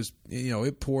 and it was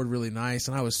it poured really nice,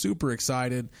 and I was super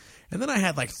excited. And then I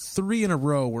had like 3 in a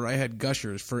row where I had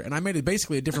gushers and I made it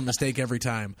basically a different mistake every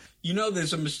time.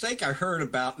 There's a mistake I heard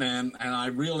about, and I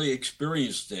really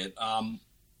experienced it.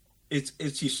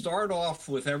 It's you start off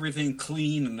with everything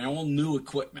clean and all new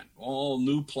equipment, all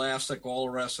new plastic, all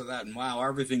the rest of that, and wow,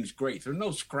 everything's great. There are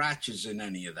no scratches in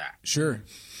any of that. Sure.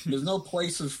 There's no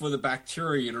places for the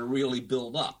bacteria to really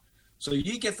build up. So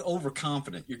you get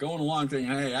overconfident. You're going along thinking,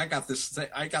 hey, I got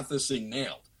this thing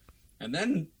nailed. And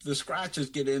then the scratches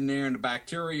get in there and the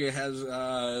bacteria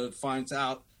finds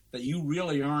out that you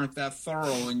really aren't that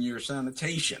thorough in your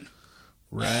sanitation.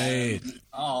 Right. And,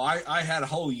 I had a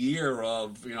whole year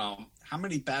of, how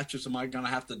many batches am I going to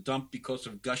have to dump because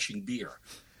of gushing beer?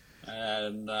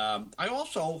 And I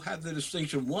also had the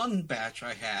distinction, one batch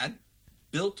I had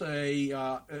built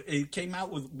it came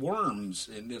out with worms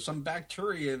and there's some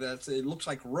bacteria it looks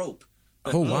like rope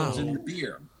that lives in your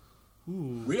beer.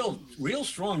 Ooh. Real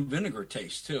strong vinegar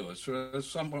taste too. It's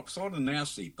somewhat sort of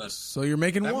nasty, but so you're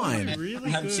making wine. I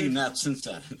haven't seen that since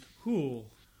then. Cool.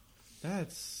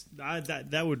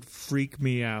 That would freak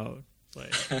me out.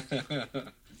 Like,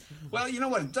 well, you know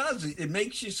what it does? It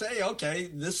makes you say, okay,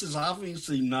 this is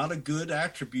obviously not a good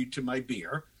attribute to my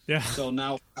beer. Yeah. So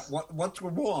now, what's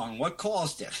wrong? What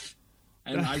caused it?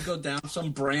 And I go down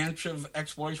some branch of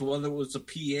exploration, whether it was a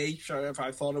pH, or if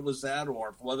I thought it was that,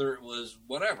 or whether it was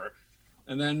whatever.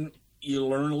 And then you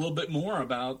learn a little bit more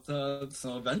about.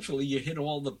 So eventually, you hit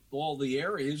all the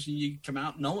areas, and you come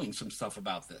out knowing some stuff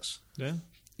about this. Yeah.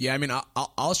 Yeah, I mean,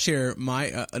 I'll share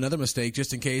my another mistake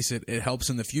just in case it helps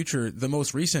in the future. The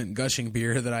most recent gushing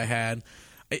beer that I had,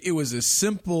 it was as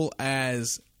simple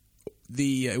as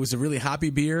it was a really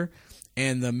hoppy beer,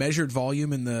 and the measured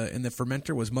volume in the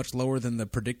fermenter was much lower than the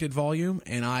predicted volume,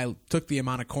 and I took the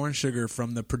amount of corn sugar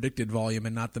from the predicted volume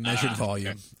and not the measured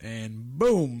volume, and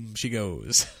boom, she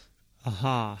goes.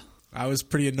 Aha! I was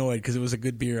pretty annoyed because it was a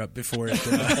good beer up before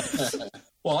it.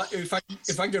 Well,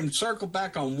 if I can circle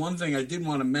back on one thing I did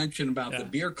want to mention about the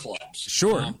beer clubs.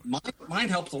 Sure. Mine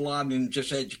helped a lot in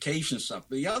just education stuff.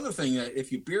 But the other thing,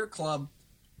 if your beer club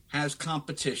has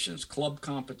club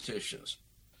competitions,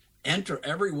 enter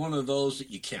every one of those that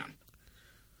you can.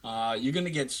 You're going to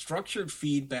get structured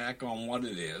feedback on what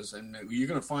it is, and you're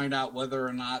going to find out whether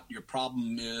or not your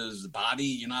problem is the body,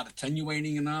 you're not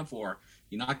attenuating enough, or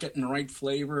you're not getting the right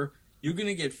flavor. You're going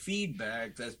to get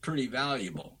feedback that's pretty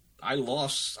valuable.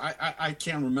 I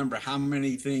can't remember how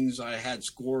many things I had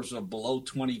scores of below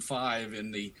 25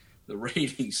 in the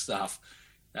rating stuff.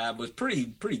 It was pretty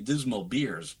dismal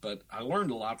beers, but I learned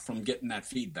a lot from getting that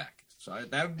feedback. So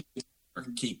that would be a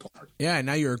key part. Yeah, and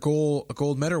now you're a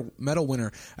gold medal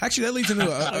winner. Actually, that leads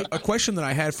into a question that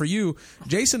I had for you.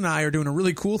 Jason and I are doing a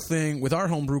really cool thing with our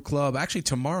homebrew club actually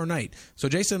tomorrow night. So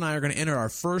Jason and I are going to enter our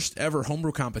first ever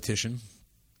homebrew competition.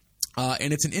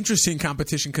 And it's an interesting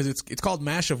competition because it's called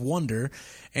Mash of Wonder,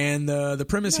 and the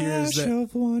premise here is that Mash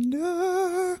of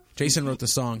Wonder. Jason wrote the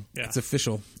song. Yeah. It's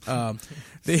official. We're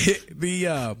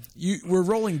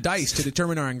rolling dice to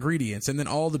determine our ingredients, and then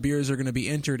all the beers are going to be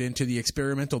entered into the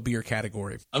experimental beer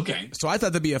category. Okay. So I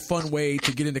thought that'd be a fun way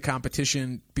to get into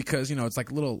competition because it's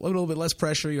like a little bit less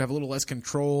pressure. You have a little less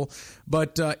control.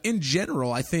 But in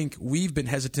general, I think we've been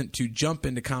hesitant to jump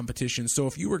into competition. So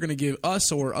if you were going to give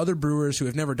us or other brewers who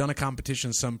have never done a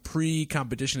competition some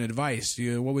pre-competition advice,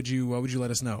 what would you let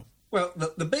us know? Well,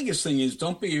 the biggest thing is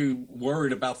don't be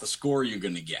worried about the score you're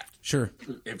going to get. Sure.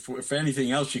 If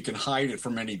anything else, you can hide it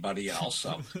from anybody else.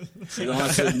 So you don't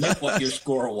have to admit what your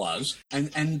score was.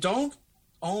 And don't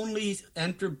only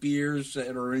enter beers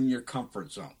that are in your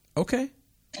comfort zone. Okay.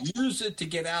 Use it to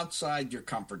get outside your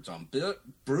comfort zone.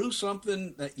 Brew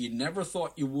something that you never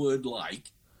thought you would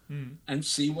like and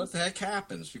see what the heck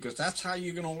happens, because that's how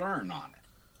you're going to learn on it.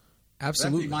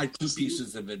 Absolutely. That'd be my 2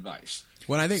 pieces of advice.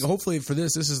 Well, I think hopefully for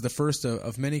this is the first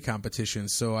of many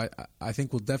competitions. So I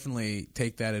think we'll definitely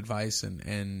take that advice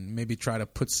and maybe try to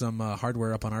put some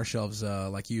hardware up on our shelves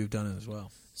like you've done as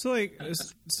well. So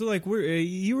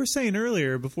you were saying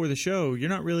earlier before the show, you're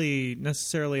not really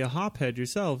necessarily a hophead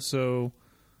yourself. So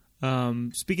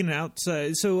speaking of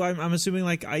outside, so I'm assuming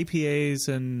like IPAs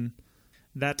and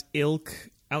that ilk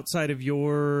outside of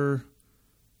your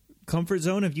comfort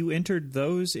zone, have you entered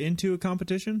those into a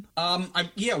competition?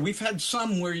 Yeah, we've had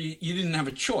some where you didn't have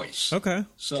a choice. Okay.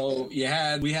 So we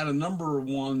had a number of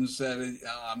ones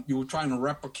that you were trying to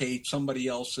replicate somebody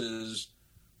else's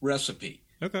recipe.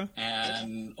 Okay.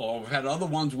 Or we've had other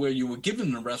ones where you were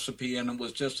given the recipe and it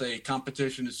was just a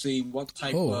competition to see what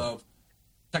type of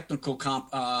technical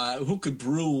who could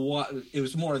brew what. It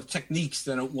was more the techniques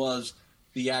than it was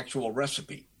the actual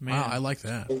recipe. Man. Wow, I like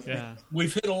that. Yeah.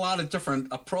 We've hit a lot of different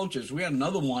approaches. We had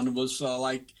another one that was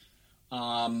like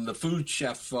the food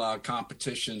chef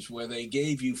competitions where they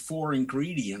gave you 4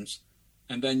 ingredients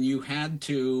and then you had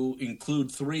to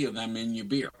include 3 of them in your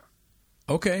beer.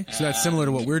 Okay, so that's similar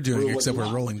to what we're doing, except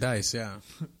we're rolling dice, yeah.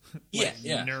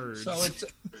 Yeah. Nerds.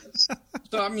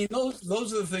 So I mean,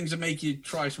 those are the things that make you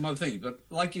try some other things. But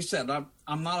like you said,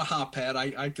 I'm not a hophead.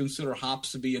 I consider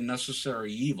hops to be a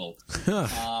necessary evil.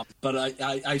 But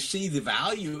I see the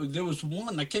value. There was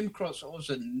one I came across. What was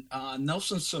it?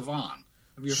 Nelson Sauvin.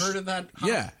 Have you heard of that hop?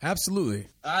 Yeah, absolutely.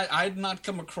 I had not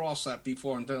come across that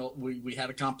before until we had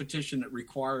a competition that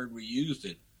required we used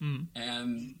it.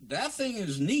 And that thing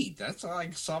is neat. That's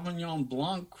like Sauvignon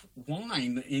Blanc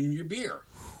wine in your beer.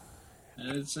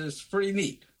 And it's pretty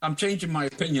neat. I'm changing my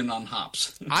opinion on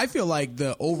hops. I feel like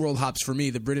the old world hops for me,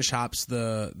 the British hops,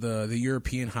 the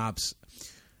European hops,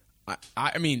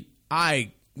 I mean,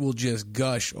 I will just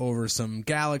gush over some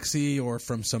Galaxy or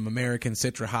from some American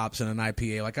Citra hops in an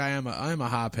IPA. Like I am a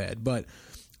hophead, but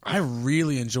I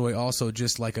really enjoy also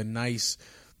just like a nice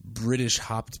British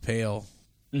hopped pale.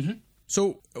 Mm-hmm.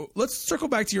 So let's circle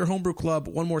back to your homebrew club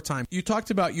one more time. You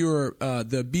talked about your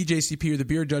the BJCP or the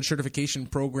Beer Judge Certification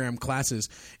Program classes,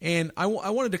 and I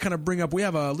wanted to kind of bring up, we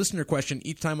have a listener question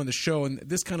each time on the show, and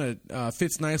this kind of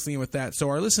fits nicely in with that. So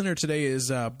our listener today is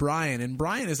Brian, and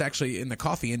Brian is actually in the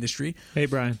coffee industry. Hey,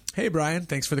 Brian. Hey, Brian.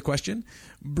 Thanks for the question.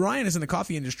 Brian is in the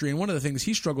coffee industry, and one of the things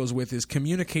he struggles with is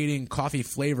communicating coffee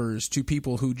flavors to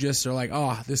people who just are like,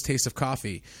 oh, this tastes of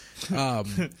coffee.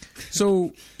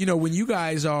 So, when you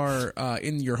guys are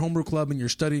in your homebrew club and you're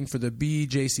studying for the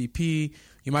BJCP,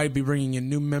 you might be bringing in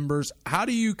new members. How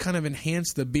do you kind of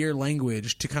enhance the beer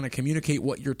language to kind of communicate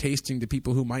what you're tasting to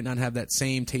people who might not have that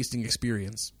same tasting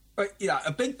experience? Yeah,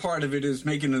 a big part of it is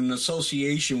making an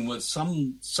association with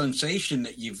some sensation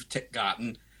that you've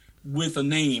gotten with a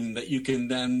name that you can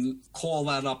then call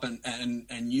that up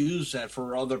and use that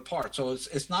for other parts. So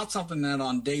it's not something that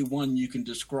on day one you can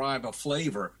describe a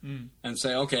flavor and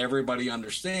say, okay, everybody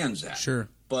understands that. Sure.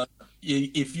 But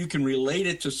if you can relate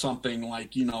it to something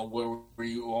like, where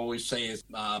you always say it's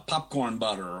popcorn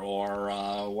butter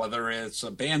or whether it's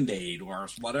a Band-Aid or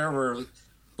whatever,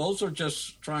 those are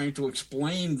just trying to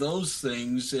explain those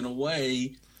things in a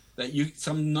way that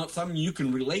something you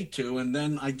can relate to, and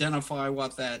then identify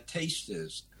what that taste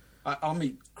is. Let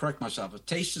me correct myself. A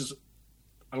taste is,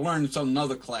 I learned in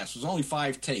another class, there's only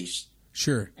 5 tastes.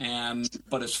 Sure.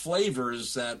 But it's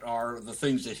flavors that are the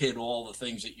things that hit all the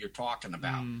things that you're talking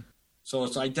about. So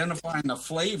it's identifying the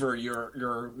flavor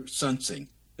you're sensing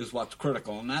is what's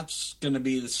critical, and that's going to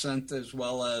be the scent as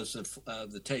well as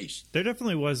the taste. There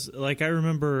definitely was, like I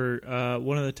remember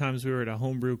one of the times we were at a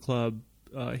homebrew club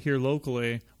here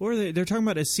locally, or they're talking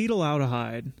about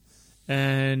acetaldehyde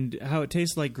and how it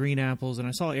tastes like green apples, and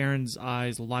I saw Aaron's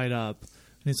eyes light up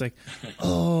And he's like,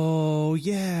 oh,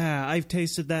 yeah, I've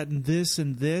tasted that in this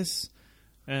and this.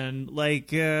 And,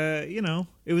 like, it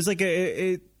was like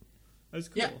it was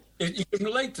cool. Yeah, you can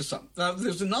relate to something.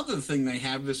 There's another thing they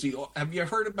have is have you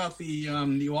heard about the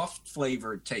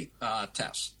off-flavor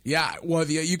test? Yeah, well,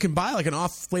 you can buy, like, an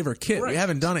off-flavor kit. Right. We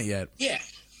haven't done it yet. Yeah,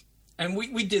 and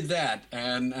we did that,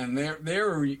 and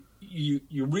there you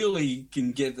really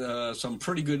can get some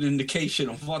pretty good indication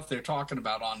of what they're talking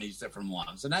about on these different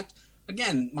ones. And that,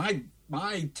 again,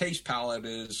 my taste palette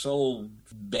is so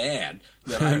bad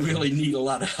that I really need a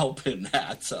lot of help in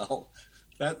that. So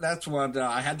that's what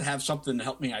I had to have something to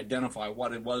help me identify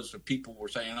what it was that people were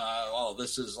saying. Oh,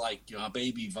 this is like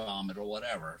baby vomit or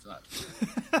whatever.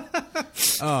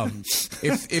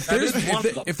 If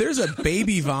there's a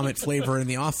baby vomit flavor in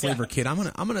the off flavor kit, I'm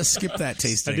gonna skip that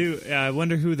tasting. I do. I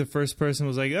wonder who the first person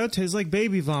was like, oh, it tastes like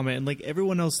baby vomit, and like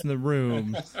everyone else in the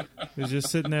room was just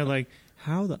sitting there like,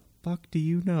 how the fuck do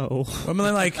you know? I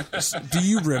mean, like, do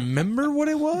you remember what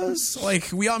it was? Like,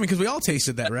 because we all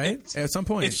tasted that, right? At some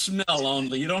point. It's smell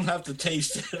only. You don't have to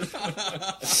taste it.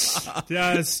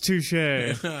 Yeah, it's touche.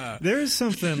 There's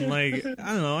something like,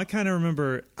 I don't know, I kind of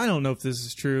remember, I don't know if this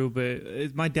is true, but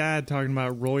it's my dad talking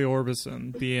about Roy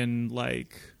Orbison being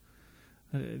like,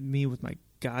 me with my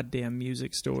goddamn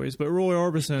music stories, but Roy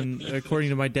Orbison, according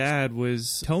to my dad,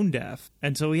 was tone deaf,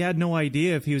 and so he had no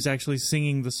idea if he was actually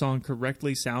singing the song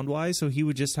correctly sound wise, so he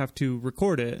would just have to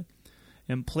record it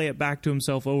and play it back to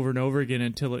himself over and over again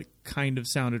until it kind of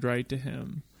sounded right to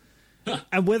him.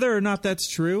 And whether or not that's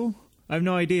true, I have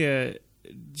no idea.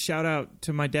 Shout out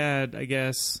to my dad, I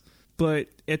guess. But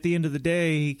at the end of the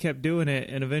day, he kept doing it,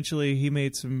 and eventually he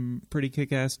made some pretty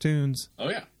kick-ass tunes. Oh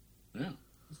yeah, yeah.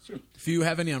 True. If you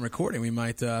have any on recording, we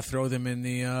might throw them in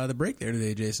the break there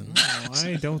today, Jason. Oh,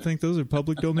 I don't think those are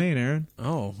public domain, Aaron.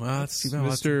 Oh, well, that's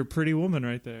Mr. Pretty Woman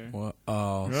right there. Well,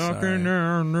 oh, rocking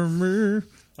down the mirror.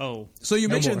 Oh, so you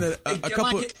mentioned that a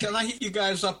couple. Can I hit you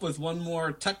guys up with one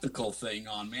more technical thing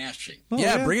on mashing? Oh,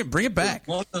 yeah, bring it back.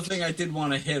 One other thing I did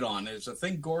want to hit on is a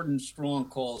thing Gordon Strong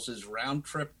calls his round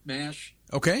trip mash.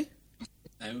 Okay.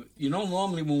 And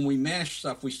normally when we mash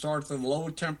stuff, we start at the lower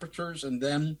temperatures and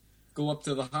then go up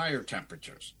to the higher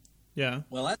temperatures. Yeah.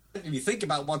 Well, if you think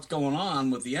about what's going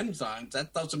on with the enzymes,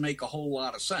 that doesn't make a whole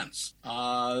lot of sense.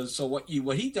 So what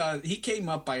he does, he came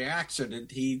up by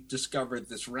accident. He discovered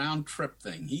this round trip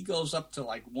thing. He goes up to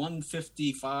like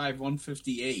 155,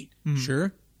 158.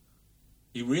 Sure.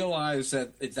 He realized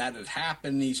that had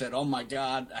happened. He said, "Oh my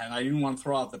God!" And I didn't want to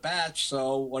throw out the batch.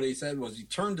 So what he said was he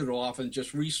turned it off and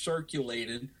just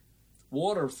recirculated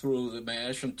water through the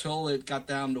mash until it got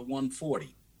down to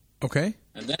 140. Okay.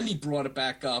 And then he brought it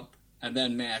back up and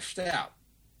then mashed out.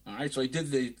 All right, so he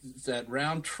did that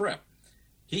round trip.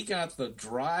 He got the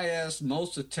driest,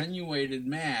 most attenuated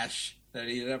mash that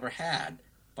he had ever had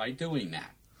by doing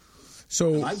that.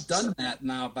 So and I've done that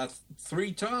now about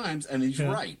 3 times, and he's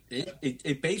right.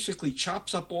 It basically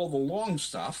chops up all the long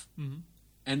stuff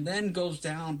and then goes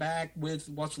down back with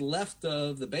what's left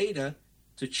of the beta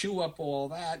to chew up all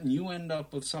that, and you end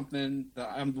up with something.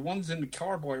 The ones in the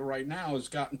carboy right now has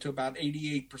gotten to about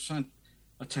 88%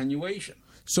 attenuation.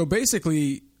 So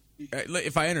basically,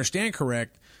 if I understand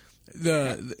correct,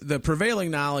 the prevailing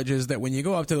knowledge is that when you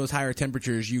go up to those higher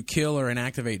temperatures, you kill or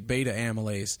inactivate beta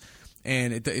amylase,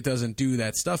 and it doesn't do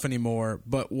that stuff anymore.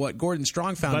 But what Gordon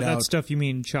Strong found out... By that stuff, you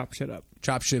mean chop shit up.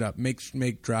 Chop shit up.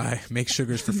 Make dry. Make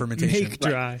sugars for fermentation. Make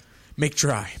dry. Right. Make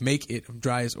dry. Make it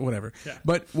dry as whatever. Yeah.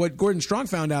 But what Gordon Strong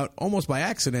found out almost by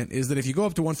accident is that if you go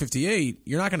up to 158,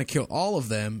 you're not going to kill all of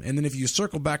them. And then if you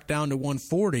circle back down to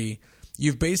 140,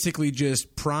 you've basically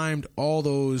just primed all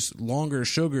those longer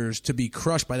sugars to be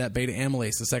crushed by that beta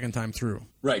amylase the second time through.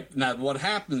 Right. Now, what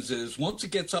happens is once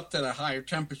it gets up to the higher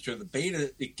temperature, the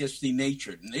beta, it gets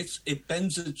denatured. And it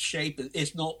bends its shape.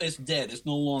 It's dead. It's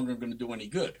no longer going to do any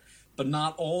good. But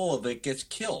not all of it gets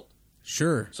killed.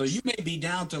 Sure. So you may be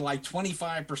down to like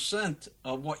 25%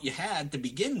 of what you had to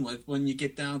begin with when you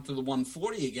get down to the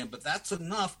 140 again, but that's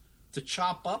enough to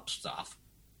chop up stuff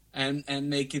and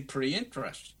make it pretty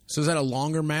interesting. So is that a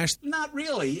longer mash? Not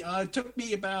really. It took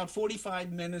me about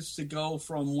 45 minutes to go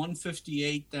from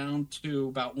 158 down to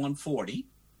about 140,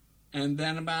 and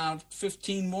then about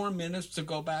 15 more minutes to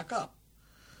go back up.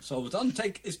 So it doesn't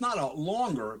take. It's not a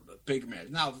longer big mash.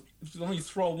 Now, let me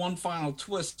throw one final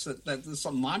twist that's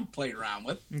something I'm playing around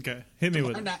with. Okay, hit me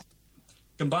with it.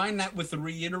 Combine that with the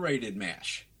reiterated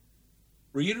mash.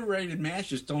 Reiterated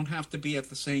mashes don't have to be at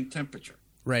the same temperature.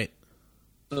 Right.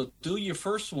 So do your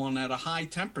first one at a high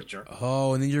temperature.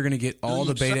 Oh, and then you're going to get all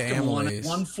the beta amylase. One at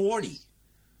 140.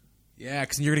 Yeah,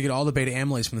 because you're going to get all the beta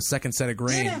amylase from the second set of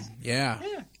grain. Yeah.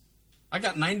 I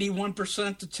got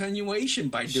 91% attenuation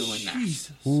by doing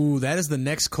that. Ooh, that is the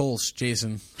next Kolsch,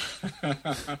 Jason.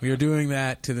 We are doing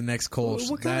that to the next Kolsch.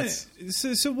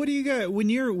 So what do you got when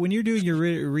you're doing your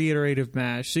reiterative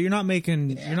mash? So you're not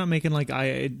making like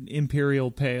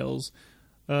imperial pails.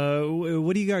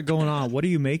 What do you got going on? What are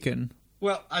you making?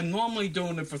 Well, I'm normally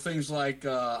doing it for things like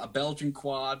a Belgian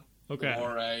quad. Okay.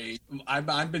 Or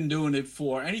I've been doing it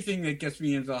for anything that gets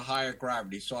me into higher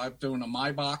gravity. So I'm doing a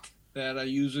Maibach that I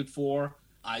use it for.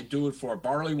 I do it for a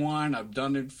barley wine. I've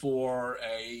done it for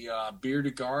a beer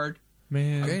to guard.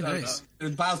 Man, okay, nice.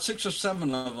 About 6 or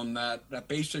 7 of them that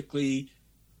basically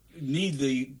need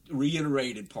the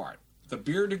reiterated part. The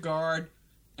beer to guard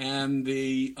and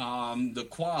the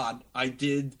quad, I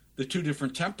did the 2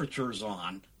 different temperatures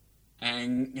on.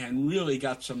 And really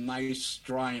got some nice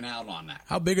drying out on that.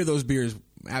 How big are those beers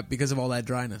because of all that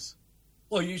dryness?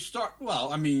 Well, you're starting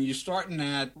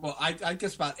at, I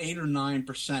guess about 8 or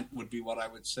 9% would be what I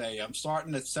would say. I'm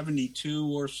starting at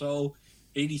 72 or so,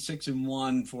 86 and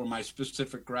 1 for my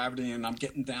specific gravity, and I'm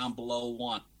getting down below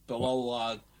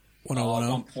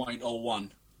 1.01.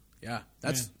 Yeah,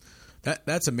 that's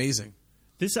amazing.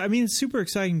 It's super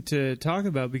exciting to talk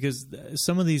about because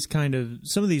some of these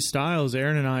styles,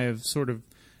 Aaron and I have sort of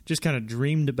just kind of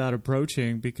dreamed about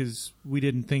approaching because we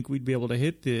didn't think we'd be able to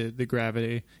hit the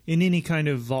gravity in any kind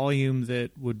of volume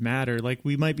that would matter. Like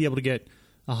we might be able to get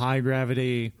a high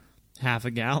gravity half a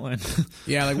gallon.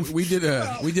 Yeah, like we did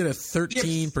a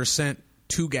 13%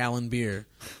 2-gallon beer.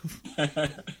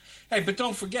 Hey, but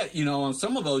don't forget, on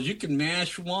some of those you can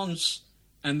mash once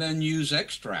and then use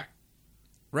extract.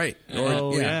 Right. And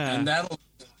you're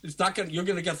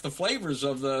going to get the flavors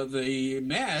of the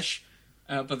mash,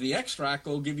 but the extract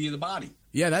will give you the body.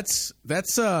 Yeah,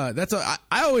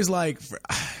 I always like,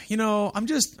 I'm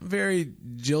just very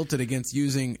jilted against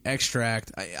using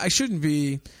extract. I shouldn't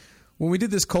be. When we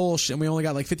did this Kolsch and we only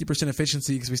got like 50%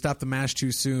 efficiency because we stopped the mash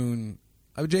too soon,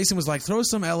 Jason was like, throw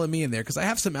some LME in there because I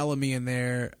have some LME in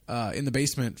there in the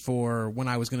basement for when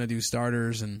I was going to do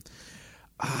starters, and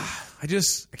I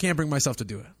can't bring myself to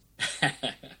do it.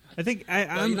 I think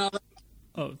I'm.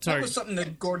 Oh, sorry. That was something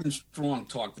that Gordon Strong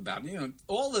talked about.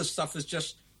 All this stuff is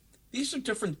just, these are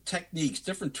different techniques,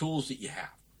 different tools that you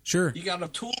have. Sure. You got a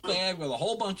tool bag with a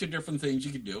whole bunch of different things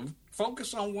you can do.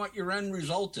 Focus on what your end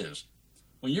result is.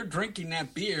 When you're drinking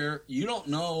that beer, you don't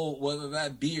know whether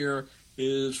that beer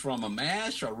is from a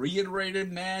mash, a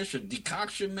reiterated mash, a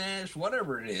decoction mash,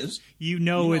 whatever it is.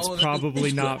 It's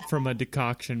probably not from a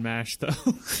decoction mash, though.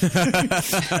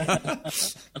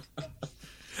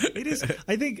 It is.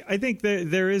 I think that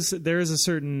there is a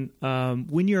certain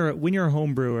when you're a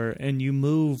home brewer and you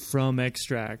move from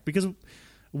extract, because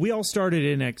we all started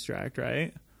in extract,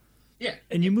 right? Yeah.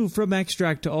 And you move from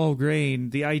extract to all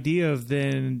grain. The idea of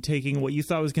then taking what you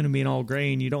thought was going to be an all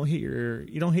grain, you don't hit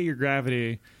your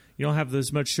gravity. You don't have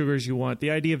as much sugar as you want. The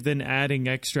idea of then adding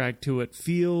extract to it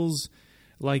feels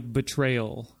like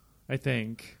betrayal, I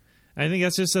think. I think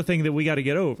that's just a thing that we got to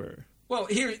get over. Well,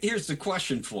 here's the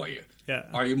question for you. Yeah.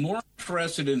 Are you more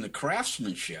interested in the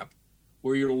craftsmanship,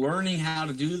 where you're learning how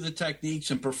to do the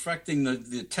techniques and perfecting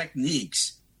the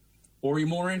techniques, or are you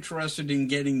more interested in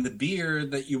getting the beer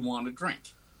that you want to drink?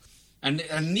 And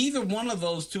neither one of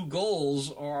those two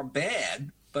goals are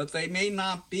bad, but they may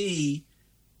not be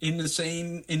in the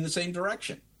same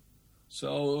direction.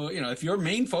 So, if your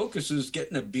main focus is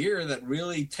getting a beer that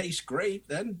really tastes great,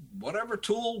 then whatever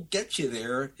tool gets you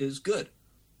there is good.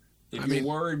 If you're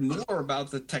worried more about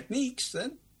the techniques,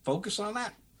 then focus on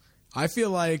that. I feel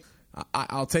like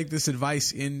I'll take this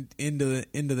advice into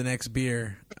the next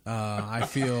beer. I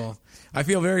feel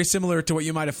very similar to what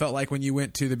you might have felt like when you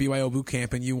went to the BYO boot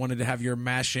camp and you wanted to have your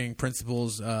mashing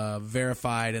principles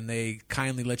verified, and they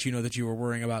kindly let you know that you were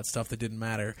worrying about stuff that didn't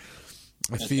matter.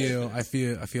 I feel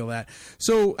that.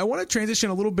 So I want to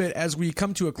transition a little bit as we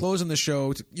come to a close on the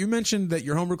show. You mentioned that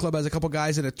your homebrew club has a couple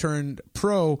guys that have turned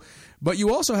pro, but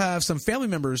you also have some family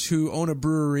members who own a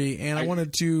brewery, and I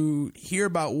wanted to hear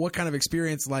about what kind of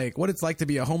experience, what it's like to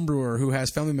be a home brewer who has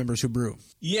family members who brew.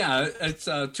 Yeah, it's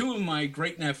 2 of my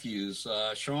great nephews,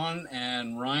 Sean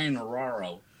and Ryan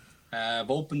Araro,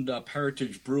 have opened up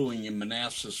Heritage Brewing in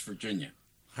Manassas, Virginia.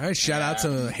 All right, shout out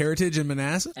to Heritage in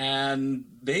Manassas. And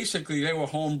basically, they were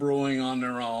home brewing on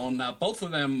their own. Now, both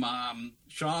of them,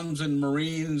 Sean's in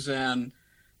Marines and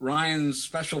Ryan's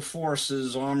Special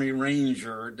Forces Army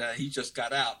Ranger, that he just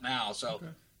got out now. So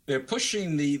they're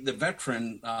pushing the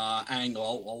veteran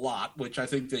angle a lot, which I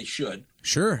think they should.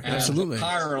 Sure, and absolutely.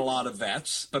 Hire a lot of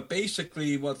vets. But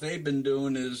basically, what they've been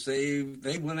doing is they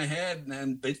went ahead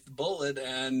and bit the bullet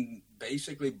and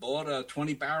basically bought a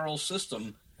 20-barrel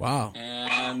system. Wow.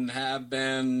 And have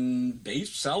been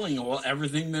selling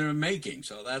everything they're making.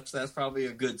 So that's probably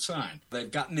a good sign.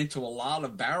 They've gotten into a lot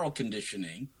of barrel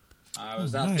conditioning. I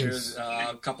was out there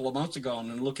a couple of months ago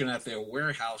and looking at their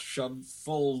warehouse shoved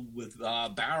full with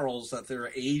barrels that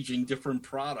they're aging different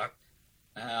product.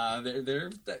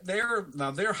 They're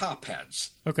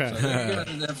hotbeds. Okay. So they're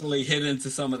going to definitely hit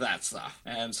into some of that stuff.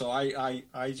 And so I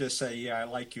just say, yeah, I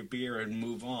like your beer and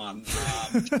move on.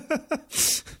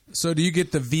 So do you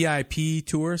get the VIP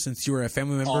tour since you were a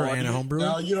family member and a homebrewer?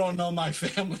 No, you don't know my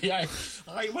family. I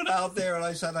went out there and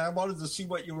I said I wanted to see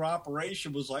what your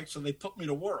operation was like, so they put me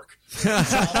to work. So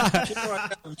I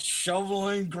was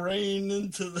shoveling grain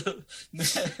into the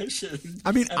mesh.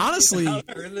 I mean, honestly,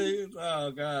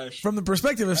 oh gosh. From the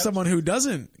perspective of someone who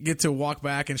doesn't get to walk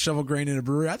back and shovel grain in a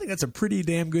brewery, I think that's a pretty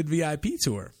damn good VIP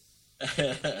tour.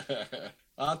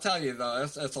 I'll tell you, though,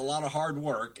 that's a lot of hard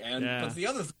work. But the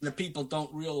other thing that people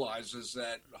don't realize is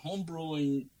that home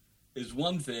brewing is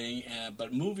one thing,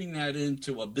 but moving that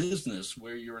into a business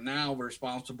where you're now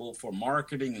responsible for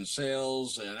marketing and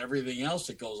sales and everything else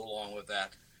that goes along with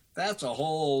that, that's a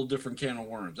whole different can of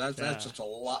worms. That's just a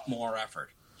lot more effort.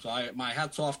 So my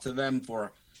hat's off to them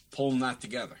for pulling that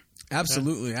together.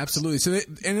 Absolutely. So,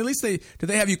 and at least did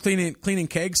they have you cleaning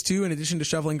kegs too, in addition to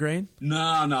shoveling grain? No.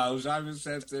 I was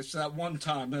it's that one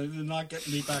time. They're not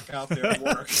getting me back out there to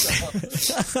work. So.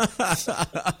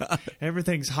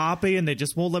 Everything's hoppy, and they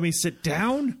just won't let me sit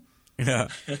down. Yeah.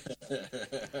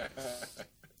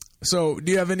 So,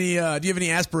 do you have any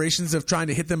aspirations of trying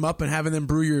to hit them up and having them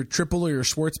brew your triple or your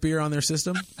Schwartz beer on their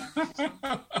system?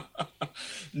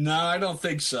 No, I don't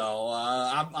think so.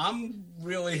 I'm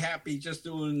really happy just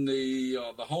doing the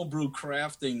homebrew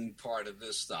crafting part of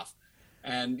this stuff.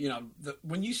 And,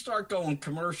 when you start going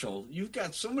commercial, you've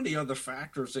got so many other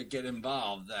factors that get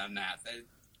involved in that.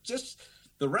 Just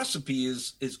the recipe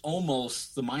is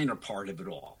almost the minor part of it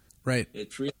all. Right.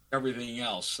 It's really everything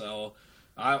else. So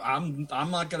I'm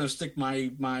not going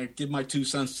to give my 2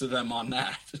 cents to them on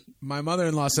that. My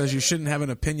mother-in-law says you shouldn't have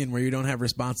an opinion where you don't have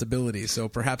responsibility. So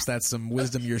perhaps that's some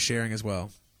wisdom you're sharing as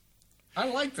well. I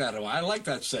like that. I like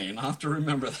that saying. I'll have to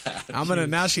remember that.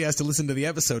 Now she has to listen to the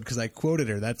episode because I quoted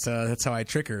her. That's how I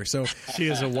trick her. So she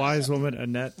is a wise woman,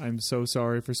 Annette. I'm so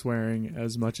sorry for swearing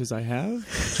as much as I have.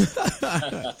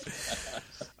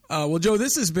 Well, Joe,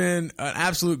 this has been an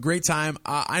absolute great time.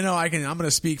 I know I'm going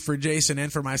to speak for Jason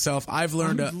and for myself. I'm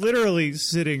literally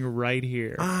sitting right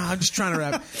here. I'm just trying to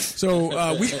wrap.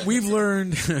 So we've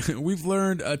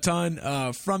learned a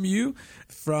ton from you,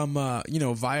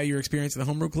 via your experience at the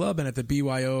Homebrew Club and at the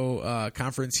BYO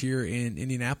conference here in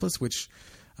Indianapolis, which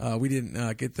we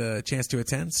didn't get the chance to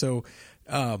attend. So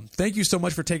thank you so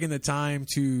much for taking the time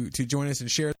to join us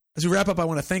and share. As we wrap up, I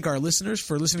want to thank our listeners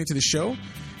for listening to the show.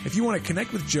 If you want to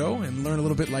connect with Joe and learn a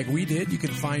little bit like we did, you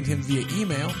can find him via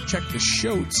email. Check the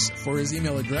shotes for his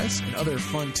email address and other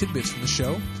fun tidbits from the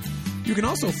show. You can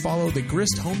also follow the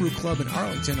Grist Homebrew Club in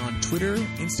Arlington on Twitter,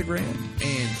 Instagram,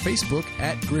 and Facebook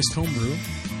at Grist Homebrew.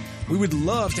 We would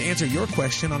love to answer your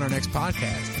question on our next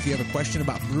podcast. If you have a question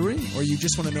about brewing or you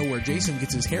just want to know where Jason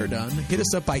gets his hair done, hit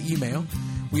us up by email.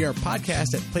 We are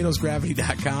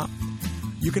podcast@platosgravity.com.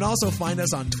 You can also find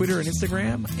us on Twitter and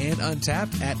Instagram and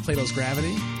Untapped at Plato's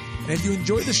Gravity. And if you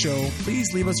enjoyed the show,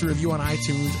 please leave us a review on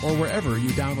iTunes or wherever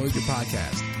you download your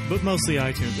podcast. But mostly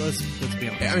iTunes. Let's be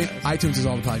honest. I mean, iTunes is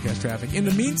all the podcast traffic. In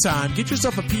the meantime, get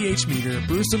yourself a pH meter,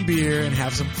 brew some beer, and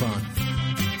have some fun.